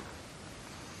breath go?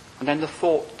 And then the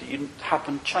thought that you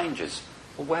happen changes.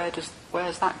 Well,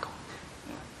 where's that gone?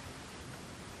 Yeah.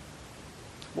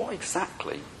 What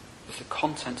exactly is the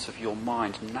contents of your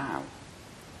mind now?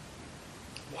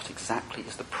 What exactly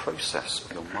is the process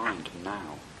of your mind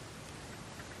now?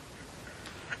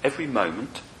 Every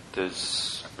moment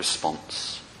there's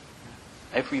response.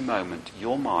 Every moment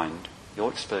your mind, your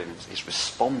experience is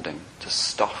responding to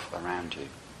stuff around you.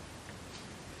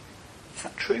 Is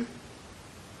that true?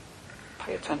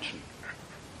 Pay attention.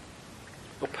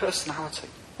 Your personality.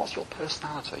 What's your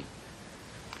personality?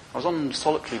 I was on a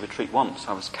solitary retreat once.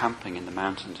 I was camping in the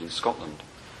mountains in Scotland,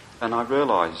 and I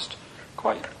realised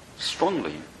quite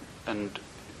strongly, and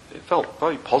it felt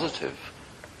very positive,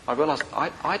 I realised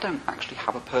I don't actually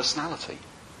have a personality.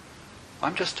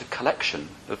 I'm just a collection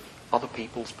of other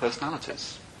people's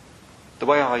personalities. The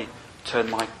way I turn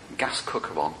my gas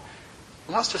cooker on,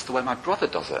 well, that's just the way my brother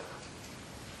does it.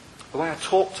 The way I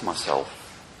talk to myself,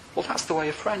 well, that's the way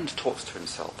a friend talks to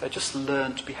himself. They're just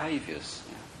learned behaviours.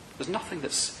 Yeah. There's nothing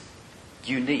that's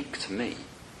unique to me.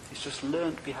 It's just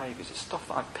learned behaviours. It's stuff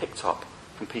that I've picked up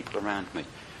from people around me.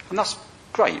 And that's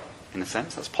great, in a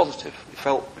sense. That's positive. It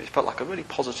felt like a really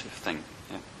positive thing.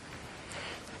 Yeah.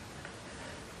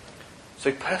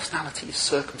 So personality is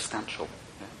circumstantial.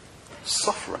 Yeah.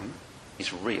 Suffering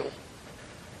is real.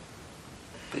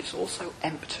 But it's also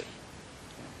empty.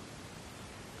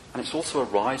 And it's also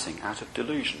arising out of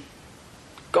delusion.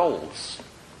 Goals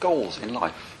in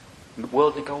life,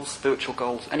 worldly goals, spiritual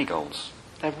goals, any goals,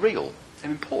 they're real,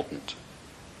 they're important,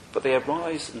 but they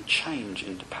arise and change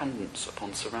in dependence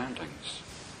upon surroundings.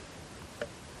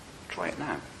 Try it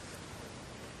now.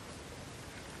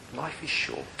 Life is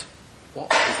short.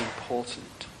 What is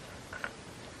important?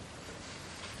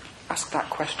 Ask that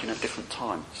question at different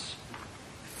times.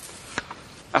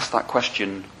 Ask that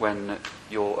question when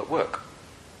you're at work.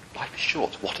 Life is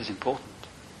short. What is important?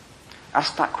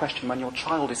 Ask that question when your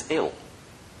child is ill.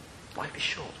 Life is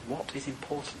short. What is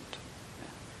important?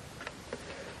 Yeah.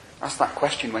 Ask that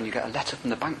question when you get a letter from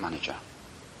the bank manager.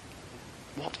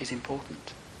 What is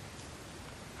important?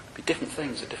 Be different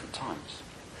things at different times.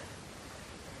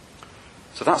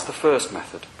 So that's the first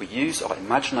method. We use our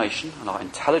imagination and our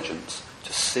intelligence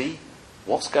to see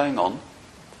what's going on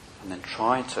and then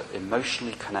try to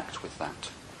emotionally connect with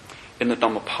that. In the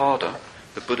Dhammapada,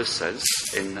 the Buddha says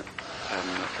in the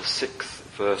 6th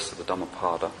verse of the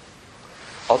Dhammapada,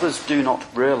 others do not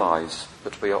realise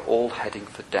that we are all heading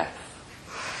for death.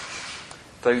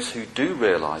 Those who do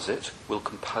realise it will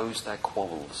compose their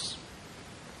quarrels.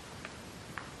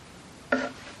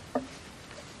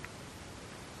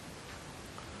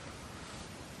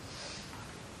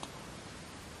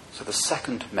 So the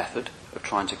second method of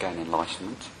trying to gain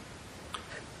enlightenment,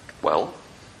 well,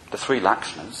 the 3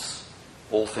 lakshanas,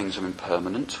 all things are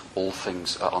impermanent, all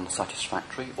things are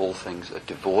unsatisfactory, all things are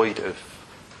devoid of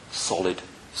solid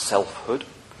selfhood.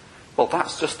 Well,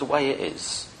 that's just the way it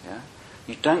is. Yeah?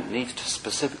 You don't need to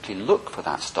specifically look for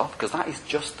that stuff, because that is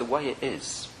just the way it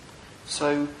is.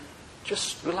 So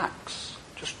just relax.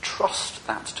 Just trust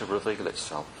that to reveal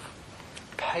itself.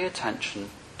 Pay attention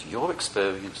to your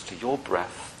experience, to your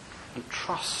breath, and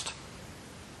trust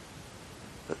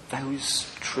that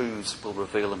those truths will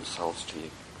reveal themselves to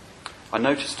you. I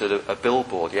noticed at a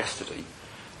billboard yesterday,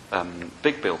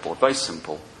 big billboard, very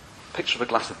simple, picture of a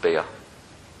glass of beer,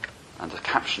 and a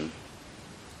caption,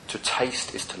 "To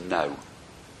taste is to know."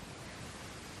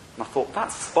 And I thought,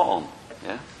 that's spot on.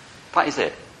 Yeah? That is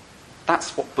it.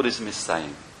 That's what Buddhism is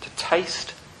saying. To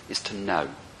taste is to know.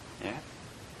 Yeah?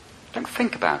 Don't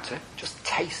think about it. Just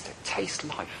taste it. Taste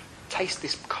life. Taste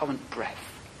this current breath.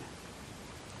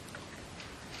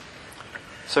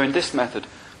 So in this method,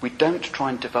 we don't try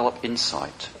and develop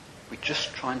insight. We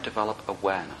just try and develop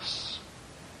awareness.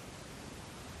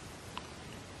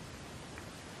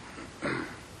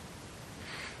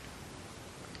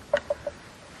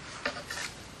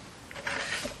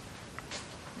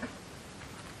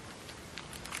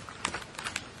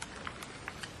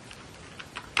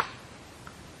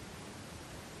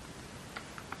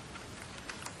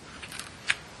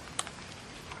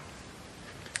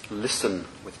 Listen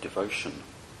with devotion.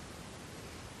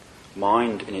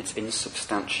 Mind in its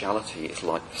insubstantiality is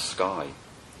like the sky.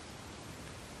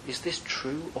 Is this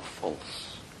true or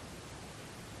false?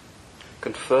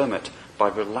 Confirm it by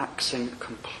relaxing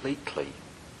completely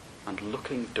and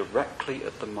looking directly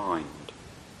at the mind,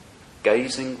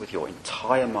 gazing with your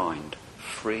entire mind,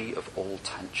 free of all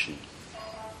tension.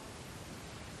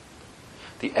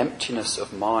 The emptiness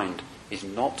of mind is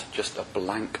not just a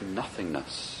blank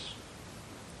nothingness.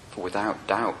 For without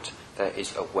doubt, there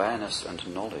is awareness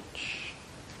and knowledge.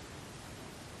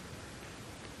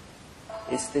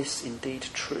 Is this indeed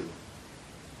true?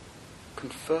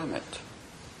 Confirm it.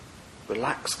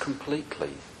 Relax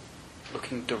completely,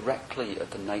 looking directly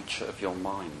at the nature of your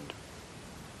mind.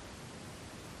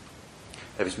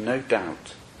 There is no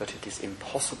doubt that it is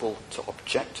impossible to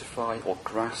objectify or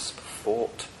grasp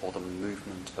thought or the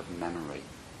movement of memory.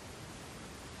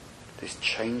 This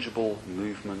changeable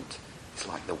movement is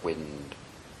like the wind.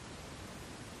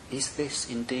 Is this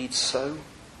indeed so?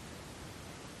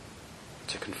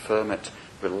 To confirm it,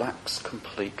 relax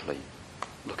completely,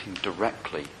 looking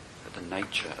directly at the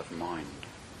nature of mind.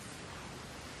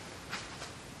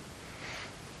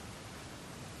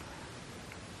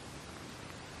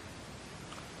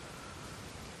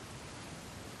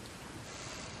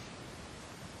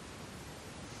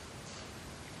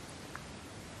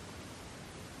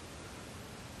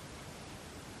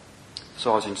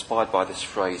 So I was inspired by this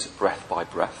phrase, breath by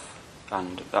breath,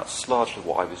 and that's largely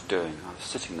what I was doing. I was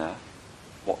sitting there,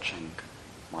 watching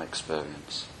my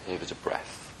experience. Here is a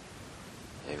breath.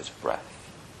 Here is a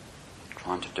breath.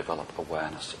 Trying to develop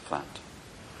awareness of that.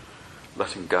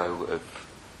 Letting go of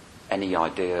any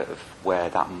idea of where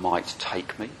that might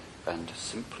take me, and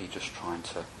simply just trying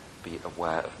to be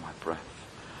aware of my breath.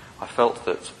 I felt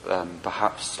that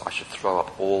perhaps I should throw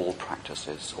up all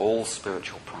practices, all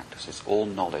spiritual practices, all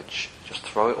knowledge, just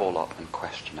throw it all up and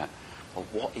question it. Well,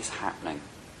 what is happening?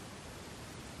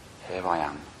 Here I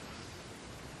am.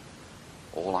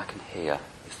 All I can hear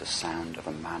is the sound of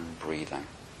a man breathing.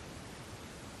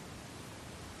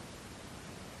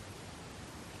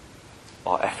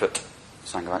 Our effort,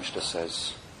 Sangharakshita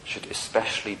says, should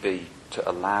especially be to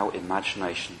allow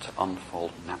imagination to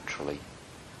unfold naturally,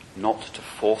 not to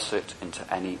force it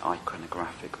into any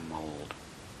iconographic mould.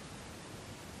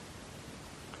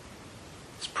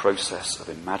 This process of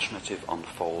imaginative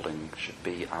unfolding should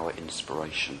be our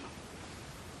inspiration.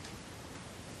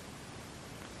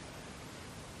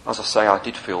 As I say, I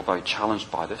did feel very challenged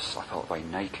by this. I felt very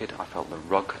naked. I felt the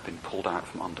rug had been pulled out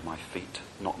from under my feet,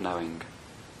 not knowing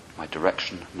my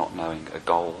direction, not knowing a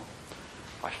goal.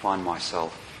 I find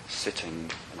myself sitting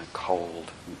in a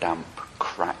cold, damp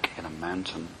crack in a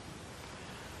mountain.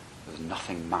 There's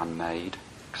nothing man-made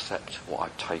except what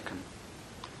I've taken.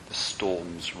 The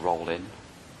storms roll in,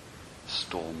 the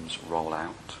storms roll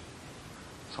out.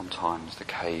 Sometimes the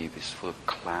cave is full of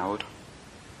cloud.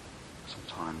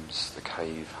 Sometimes the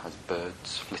cave has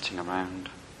birds flitting around.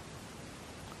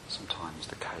 Sometimes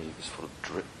the cave is full of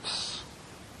drips.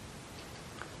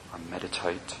 I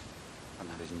meditate, and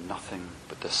there is nothing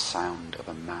but the sound of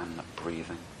a man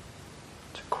breathing,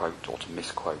 to quote or to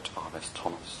misquote R.S.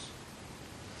 Thomas.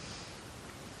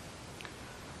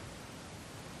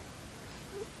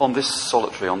 On this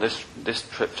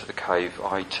trip to the cave,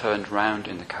 I turned round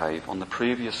in the cave. On the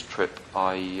previous trip,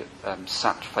 I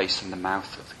sat facing the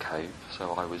mouth of the cave.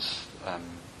 So if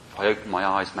I opened my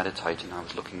eyes meditating, I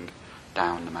was looking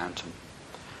down the mountain.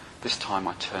 This time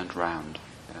I turned round.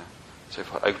 Yeah? So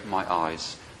if I opened my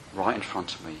eyes, right in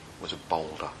front of me was a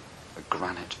boulder, a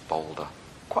granite boulder.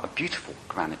 Quite a beautiful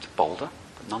granite boulder,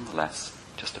 but nonetheless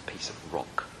just a piece of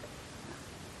rock.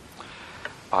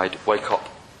 I'd wake up.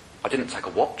 I didn't take a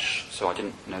watch, so I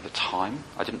didn't know the time.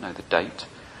 I didn't know the date.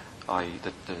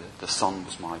 The sun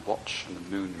was my watch and the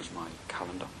moon was my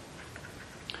calendar.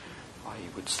 I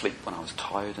would sleep when I was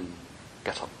tired and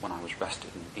get up when I was rested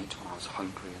and eat when I was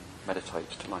hungry and meditate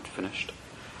till I'd finished.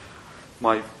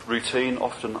 My routine,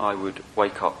 often I would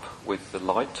wake up with the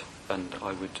light and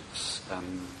I would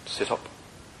sit up,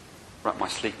 wrap my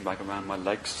sleeping bag around my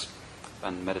legs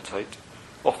and meditate,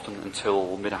 often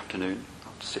until mid-afternoon. I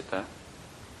would sit there.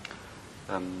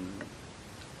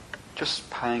 Just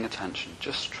paying attention,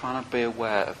 just trying to be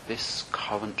aware of this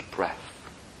current breath.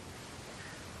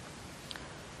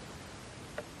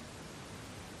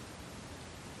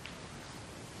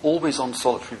 Always on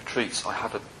solitary retreats, I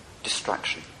have a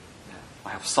distraction. Yeah. I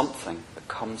have something that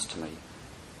comes to me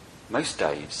most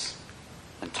days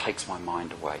and takes my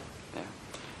mind away. Yeah.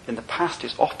 In the past,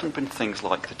 it's often been things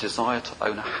like the desire to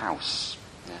own a house,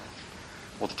 yeah,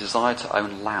 or the desire to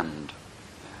own land.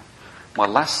 My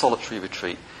last solitary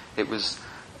retreat, it was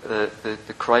the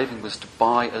craving was to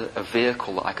buy a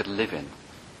vehicle that I could live in.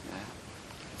 Yeah.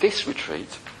 This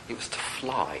retreat, it was to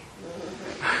fly.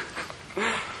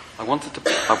 I wanted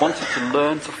to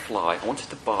learn to fly. I wanted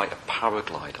to buy a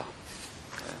paraglider,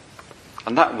 yeah.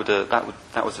 And that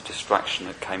was a distraction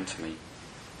that came to me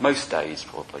most days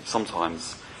probably.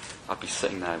 Sometimes I'd be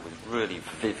sitting there with really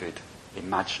vivid,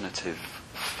 imaginative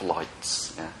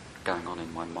flights, yeah, going on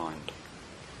in my mind.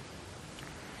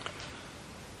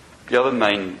 The other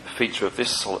main feature of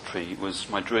this solitary was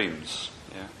my dreams.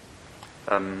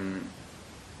 Yeah. In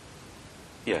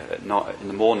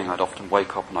the morning I'd often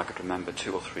wake up and I could remember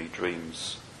 2 or 3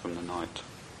 dreams from the night.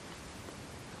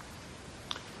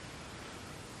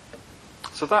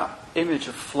 So that image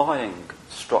of flying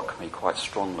struck me quite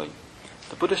strongly.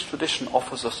 The Buddhist tradition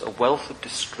offers us a wealth of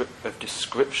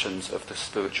descriptions of the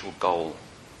spiritual goal.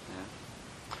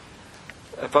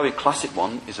 Yeah. A very classic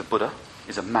one is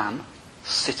a man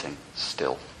sitting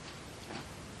still. Yeah.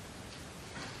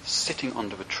 Sitting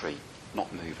under a tree,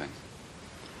 not moving.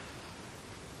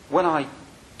 When I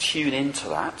tune into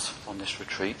that on this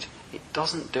retreat, it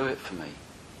doesn't do it for me.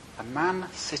 A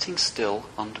man sitting still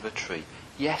under a tree.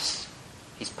 Yes,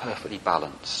 he's perfectly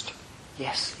balanced.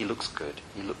 Yes, he looks good.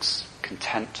 He looks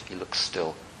content. He looks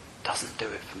still. Doesn't do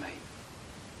it for me.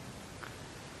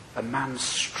 A man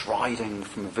striding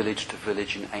from village to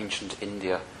village in ancient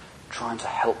India, trying to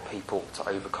help people to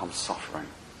overcome suffering.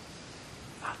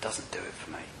 That doesn't do it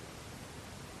for me.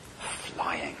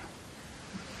 Flying.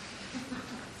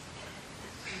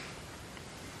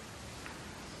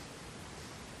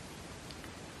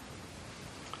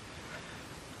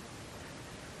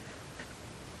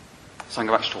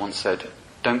 Sangharakshita once said,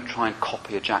 don't try and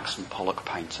copy a Jackson Pollock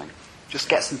painting. Just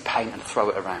get some paint and throw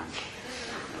it around.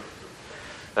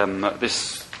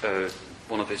 This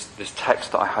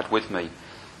text that I had with me,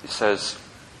 it says,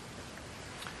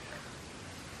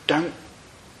 don't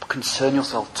concern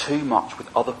yourself too much with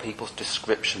other people's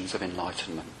descriptions of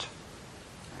enlightenment.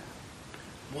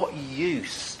 What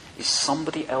use is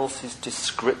somebody else's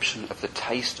description of the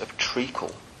taste of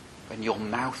treacle when your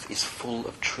mouth is full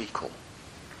of treacle?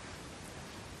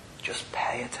 Just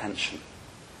pay attention.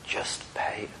 Just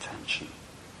pay attention.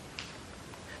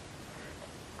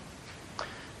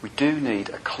 We do need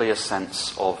a clear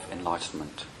sense of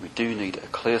enlightenment. We do need a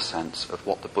clear sense of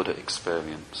what the Buddha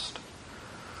experienced.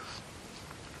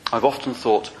 I've often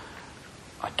thought,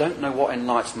 I don't know what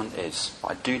enlightenment is,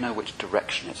 but I do know which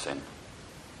direction it's in.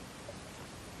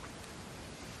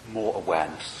 More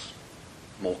awareness,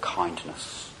 more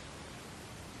kindness.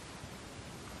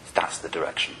 That's the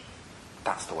direction.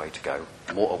 That's the way to go.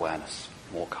 More awareness,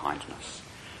 more kindness.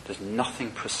 There's nothing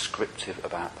prescriptive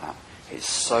about that. It's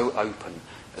so open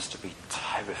as to be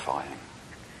terrifying.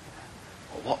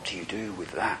 Well, what do you do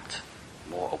with that?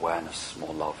 More awareness,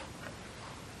 more love.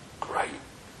 Great.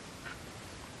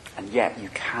 And yet you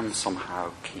can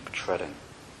somehow keep treading.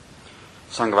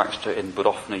 Sangharakshita in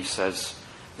Buddhophony says,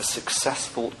 the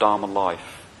successful Dharma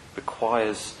life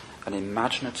requires an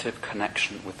imaginative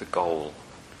connection with the goal,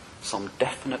 some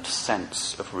definite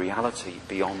sense of reality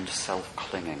beyond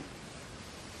self-clinging.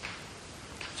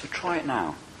 So try it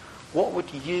now. What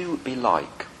would you be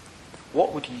like?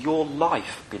 What would your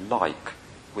life be like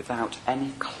without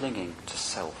any clinging to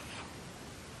self.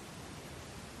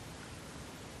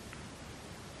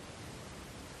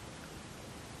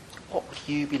 What would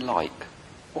you be like?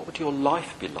 What would your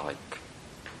life be like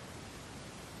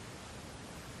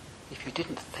if you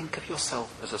didn't think of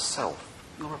yourself as a self?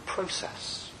 You're a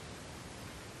process.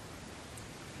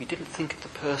 If you didn't think of the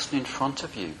person in front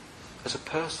of you as a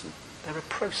person, they're a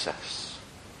process.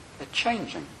 They're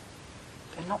changing.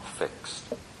 They're not fixed.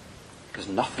 There's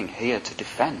nothing here to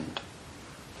defend.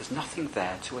 There's nothing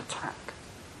there to attack.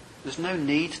 There's no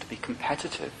need to be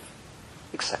competitive,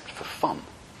 except for fun.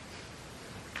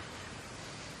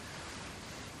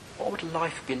 What would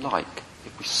life be like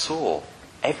if we saw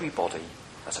everybody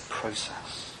as a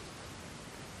process?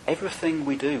 Everything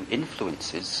we do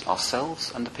influences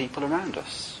ourselves and the people around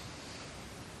us.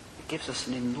 It gives us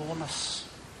an enormous...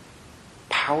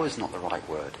 Power is not the right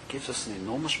word. It gives us an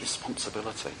enormous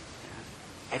responsibility.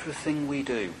 Everything we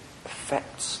do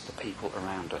affects the people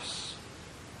around us.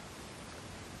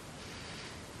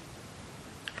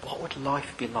 What would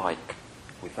life be like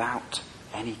without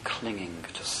any clinging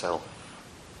to self?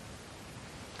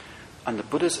 And the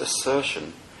Buddha's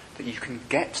assertion that you can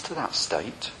get to that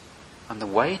state, and the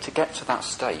way to get to that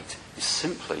state is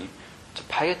simply to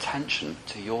pay attention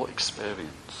to your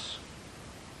experience.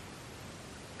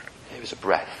 Here is a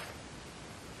breath.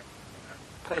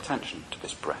 Pay attention to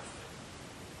this breath.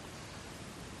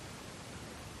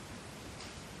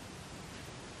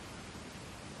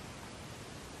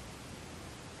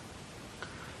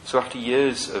 So after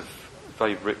years of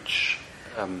very rich,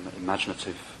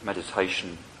 imaginative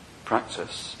meditation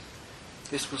practice,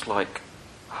 this was like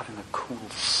having a cool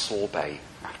sorbet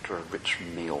after a rich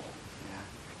meal,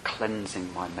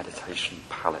 cleansing my meditation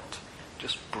palate,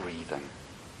 just breathing.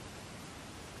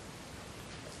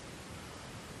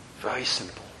 Very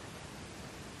simple.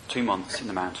 2 months in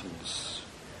the mountains,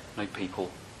 no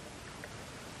people,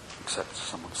 except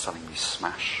someone selling me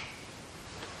smash.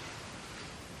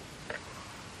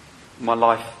 My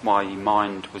life, my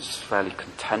mind was fairly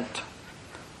content,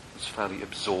 was fairly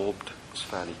absorbed, was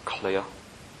fairly clear.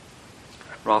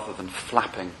 Rather than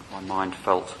flapping, my mind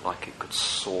felt like it could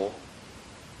soar.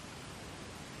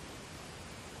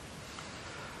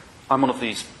 I'm one of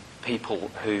these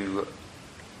people who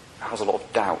has a lot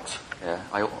of doubt. Yeah?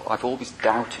 I've always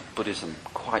doubted Buddhism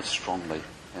quite strongly.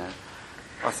 Yeah?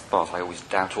 But I always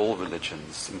doubt all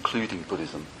religions, including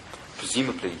Buddhism.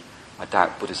 Presumably, I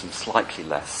doubt Buddhism slightly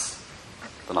less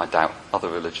than I doubt other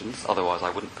religions, otherwise I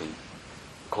wouldn't be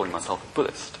calling myself a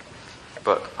Buddhist.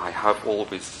 But I have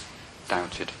always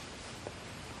doubted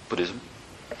Buddhism.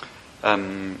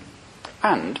 And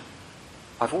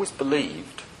I've always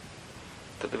believed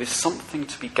that there is something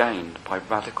to be gained by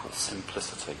radical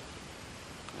simplicity.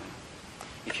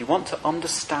 If you want to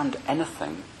understand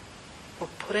anything, well,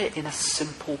 put it in a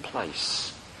simple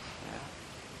place.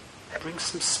 Bring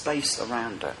some space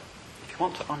around it. If you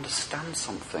want to understand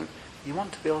something, you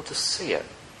want to be able to see it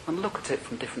and look at it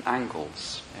from different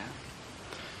angles. Yeah?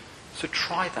 So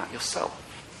try that yourself.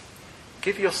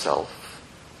 Give yourself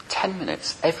 10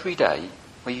 minutes every day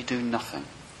where you do nothing.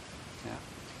 Yeah?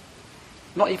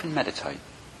 Not even meditate.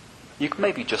 You can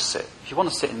maybe just sit. If you want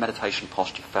to sit in meditation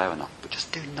posture, fair enough, but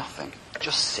just do nothing.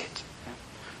 Just sit. Yeah?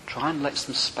 Try and let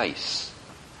some space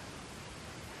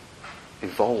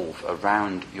evolve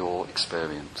around your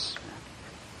experience.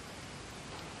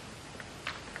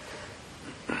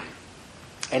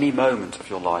 Any moment of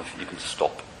your life you can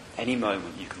stop. Any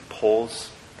moment you can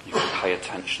pause. You can pay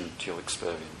attention to your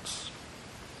experience.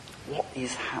 What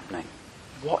is happening?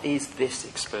 What is this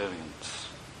experience?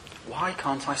 Why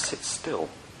can't I sit still?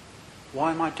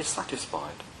 Why am I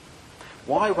dissatisfied?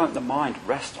 Why won't the mind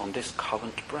rest on this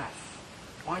current breath?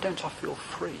 Why don't I feel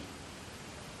free?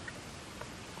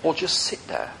 Or just sit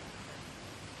there.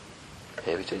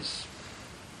 Here it is.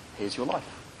 Here's your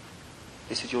life.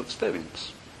 This is your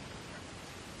experience.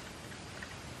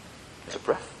 There's a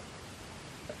breath.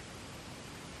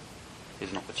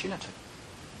 Here's an opportunity.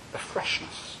 A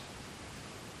freshness.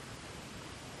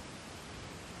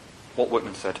 Walt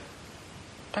Whitman said,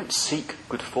 don't seek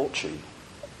good fortune.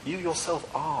 You yourself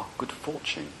are good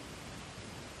fortune.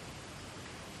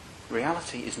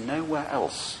 Reality is nowhere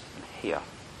else than here.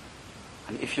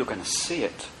 And if you're going to see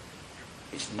it,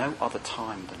 it's no other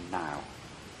time than now.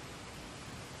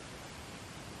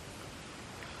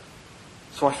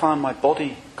 So I found my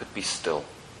body could be still.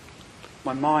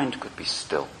 My mind could be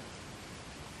still.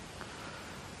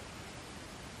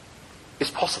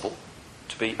 It's possible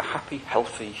to be a happy,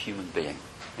 healthy human being.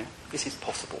 Yeah? This is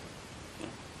possible. Yeah?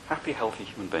 Happy, healthy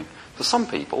human being. For some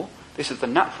people, this is the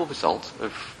natural result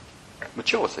of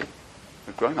maturity,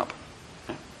 of growing up.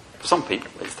 Yeah? For some people,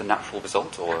 it's the natural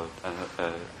result or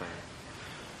an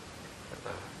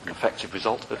effective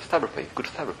result of therapy, good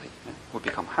therapy. Yeah? We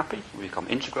become happy, we become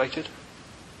integrated,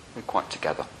 we're quite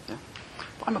together. Yeah?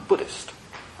 But I'm a Buddhist,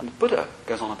 and the Buddha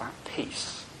goes on about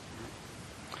peace.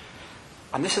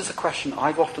 And this is a question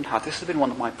I've often had. This has been one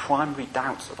of my primary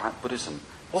doubts about Buddhism.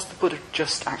 Was the Buddha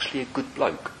just actually a good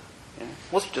bloke? Yeah?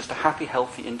 Was he just a happy,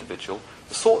 healthy individual?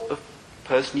 The sort of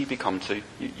person you come to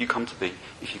be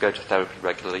if you go to therapy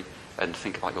regularly and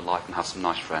think about your life and have some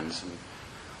nice friends. And,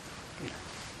 you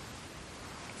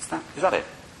know, is that it?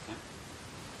 Yeah?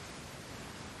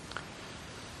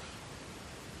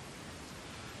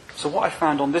 So what I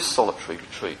found on this solitary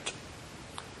retreat,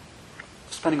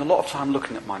 spending a lot of time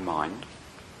looking at my mind,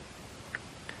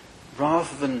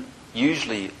 rather than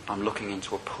usually I'm looking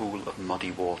into a pool of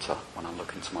muddy water when I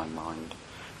look into my mind.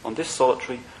 On this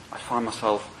solitary, I find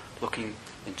myself looking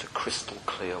into crystal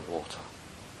clear water.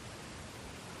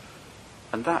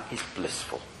 And that is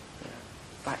blissful.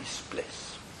 That is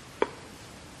bliss.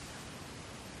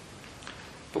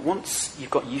 But once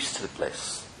you've got used to the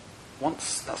bliss,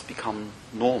 once that's become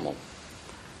normal,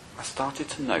 I started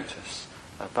to notice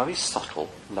a very subtle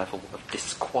level of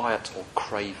disquiet or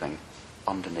craving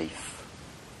underneath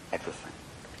everything.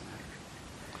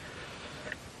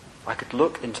 I could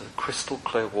look into the crystal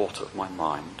clear water of my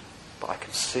mind, but I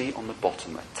can see on the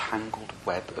bottom a tangled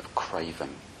web of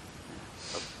craving,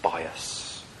 of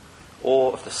bias,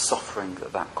 or of the suffering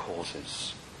that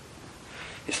causes.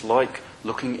 It's like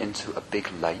looking into a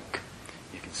big lake.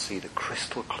 You can see the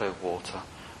crystal clear water,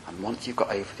 and once you've got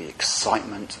over the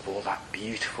excitement of all that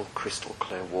beautiful crystal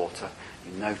clear water,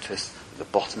 you notice that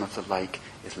the bottom of the lake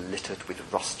is littered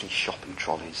with rusty shopping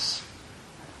trolleys.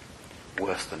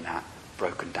 Worse than that,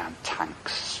 broken down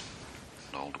tanks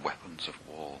and old weapons of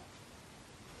war.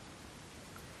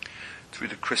 Through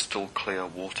the crystal clear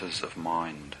waters of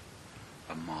mind,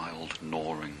 a mild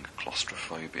gnawing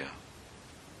claustrophobia.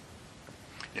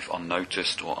 If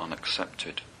unnoticed or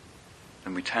unaccepted,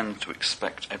 then we tend to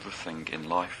expect everything in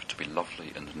life to be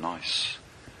lovely and nice.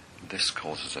 This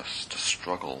causes us to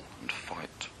struggle and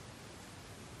fight.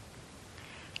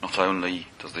 Not only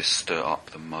does this stir up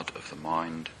the mud of the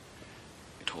mind,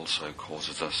 it also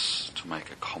causes us to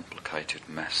make a complicated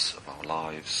mess of our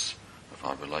lives, of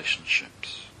our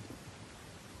relationships.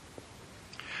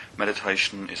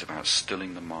 Meditation is about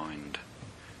stilling the mind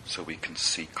so we can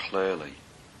see clearly.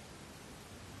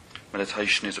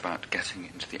 Meditation is about getting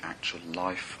into the actual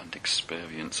life and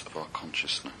experience of our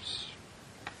consciousness.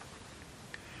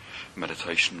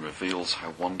 Meditation reveals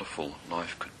how wonderful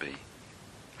life could be,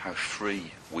 how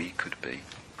free we could be.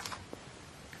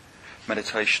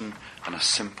 Meditation and a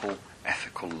simple,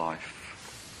 ethical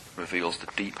life reveals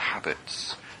the deep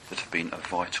habits that have been a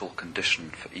vital condition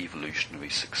for evolutionary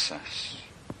success.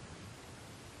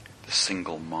 The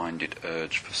single-minded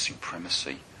urge for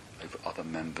supremacy over other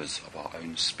members of our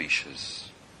own species.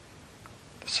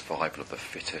 The survival of the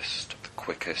fittest, of the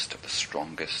quickest, of the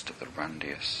strongest, of the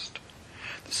randiest.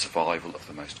 The survival of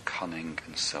the most cunning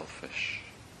and selfish.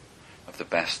 Of the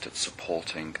best at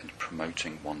supporting and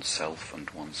promoting oneself and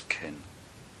one's kin.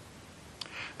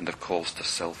 And of course the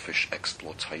selfish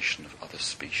exploitation of other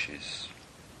species.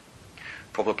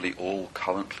 Probably all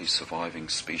currently surviving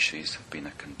species have been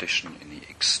a condition in the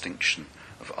extinction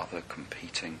of other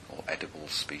competing or edible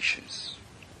species.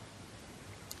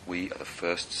 We are the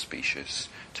first species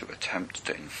to attempt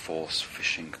to enforce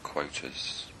fishing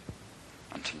quotas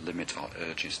and to limit our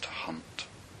urges to hunt.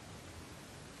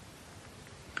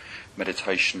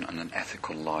 Meditation and an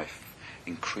ethical life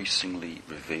increasingly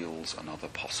reveals another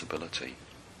possibility.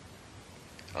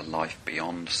 A life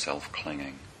beyond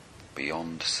self-clinging,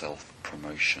 beyond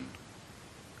self-promotion.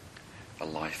 A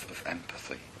life of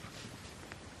empathy.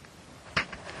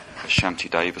 As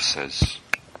Shantideva says,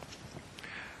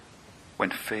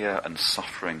 when fear and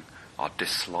suffering are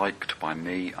disliked by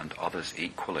me and others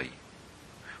equally,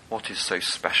 what is so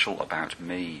special about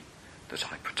me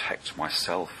that I protect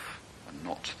myself and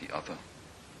not the other?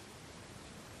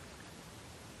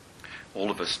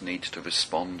 All of us need to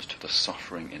respond to the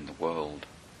suffering in the world.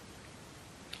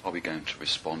 Are we going to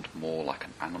respond more like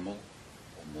an animal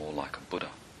or more like a Buddha?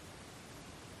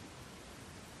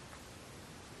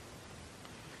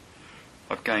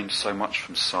 I've gained so much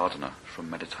from sadhana, from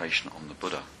meditation on the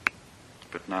Buddha,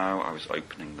 but now I was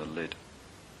opening the lid.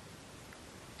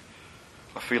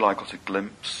 I feel I got a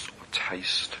glimpse or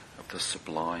taste of the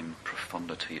sublime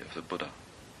profundity of the Buddha.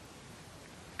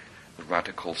 The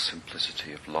radical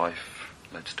simplicity of life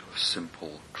led to a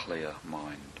simple, clear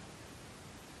mind.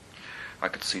 I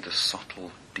could see the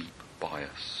subtle, deep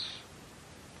bias,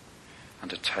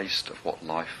 and a taste of what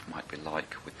life might be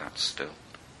like with that stilled.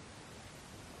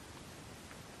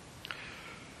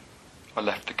 I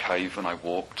left the cave and I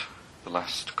walked. The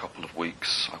last couple of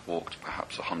weeks I walked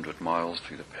perhaps 100 miles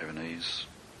through the Pyrenees.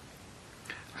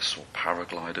 I saw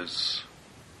paragliders.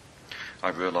 I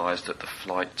realised that the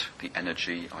flight, the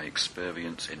energy I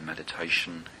experience in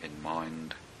meditation, in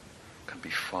mind, can be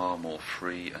far more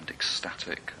free and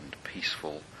ecstatic and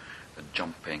peaceful than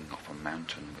jumping off a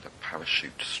mountain with a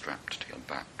parachute strapped to your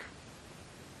back.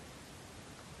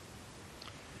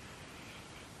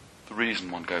 The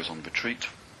reason one goes on retreat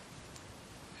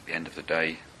at the end of the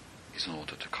day is in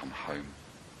order to come home.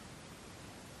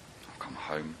 I've come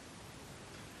home.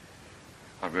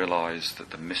 I realise that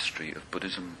the mystery of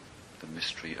Buddhism, the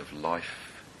mystery of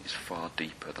life, is far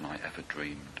deeper than I ever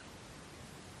dreamed.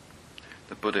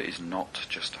 The Buddha is not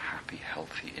just a happy,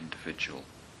 healthy individual.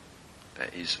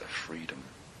 There is a freedom.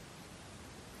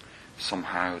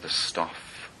 Somehow the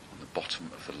stuff on the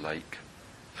bottom of the lake,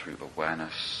 through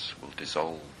awareness, will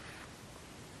dissolve.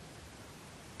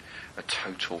 A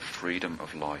total freedom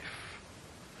of life,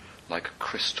 like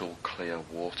crystal clear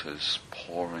waters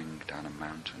pouring down a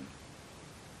mountain.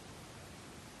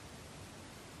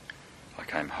 I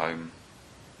came home.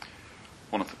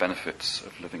 One of the benefits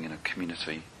of living in a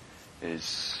community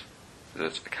is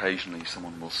that occasionally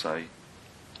someone will say,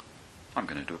 I'm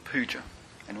going to do a puja.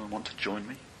 Anyone want to join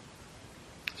me?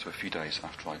 So a few days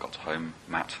after I got home,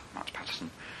 Matt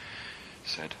Patterson,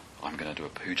 said, I'm going to do a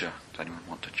puja. Does anyone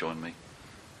want to join me?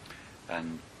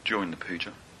 And during the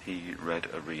puja, he read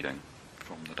a reading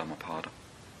from the Dhammapada.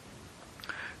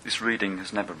 This reading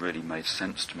has never really made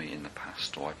sense to me in the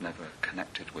past, or I've never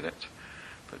connected with it.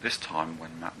 But this time,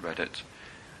 when Matt read it,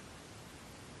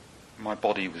 my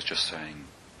body was just saying,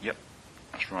 yep,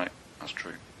 that's right, that's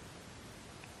true.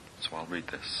 So I'll read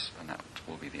this, and that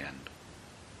will be the end.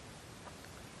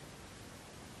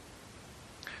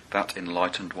 That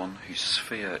enlightened one whose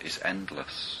sphere is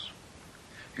endless,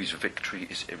 whose victory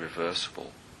is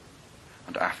irreversible,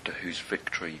 and after whose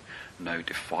victory no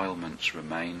defilements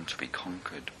remain to be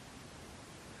conquered.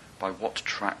 By what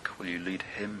track will you lead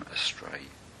him astray,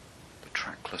 the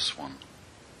trackless one?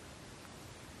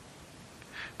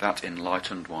 That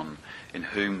enlightened one in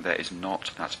whom there is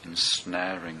not that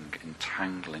ensnaring,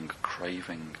 entangling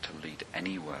craving to lead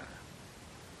anywhere,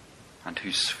 and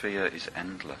whose sphere is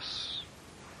endless.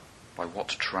 By what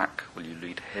track will you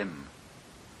lead him,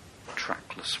 the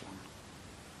trackless one?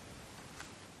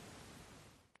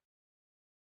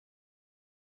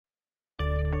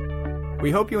 We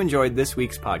hope you enjoyed this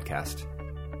week's podcast.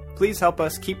 Please help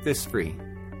us keep this free.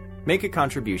 Make a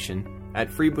contribution at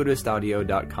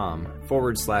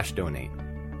freebuddhistaudio.com/donate.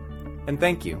 And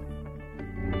thank you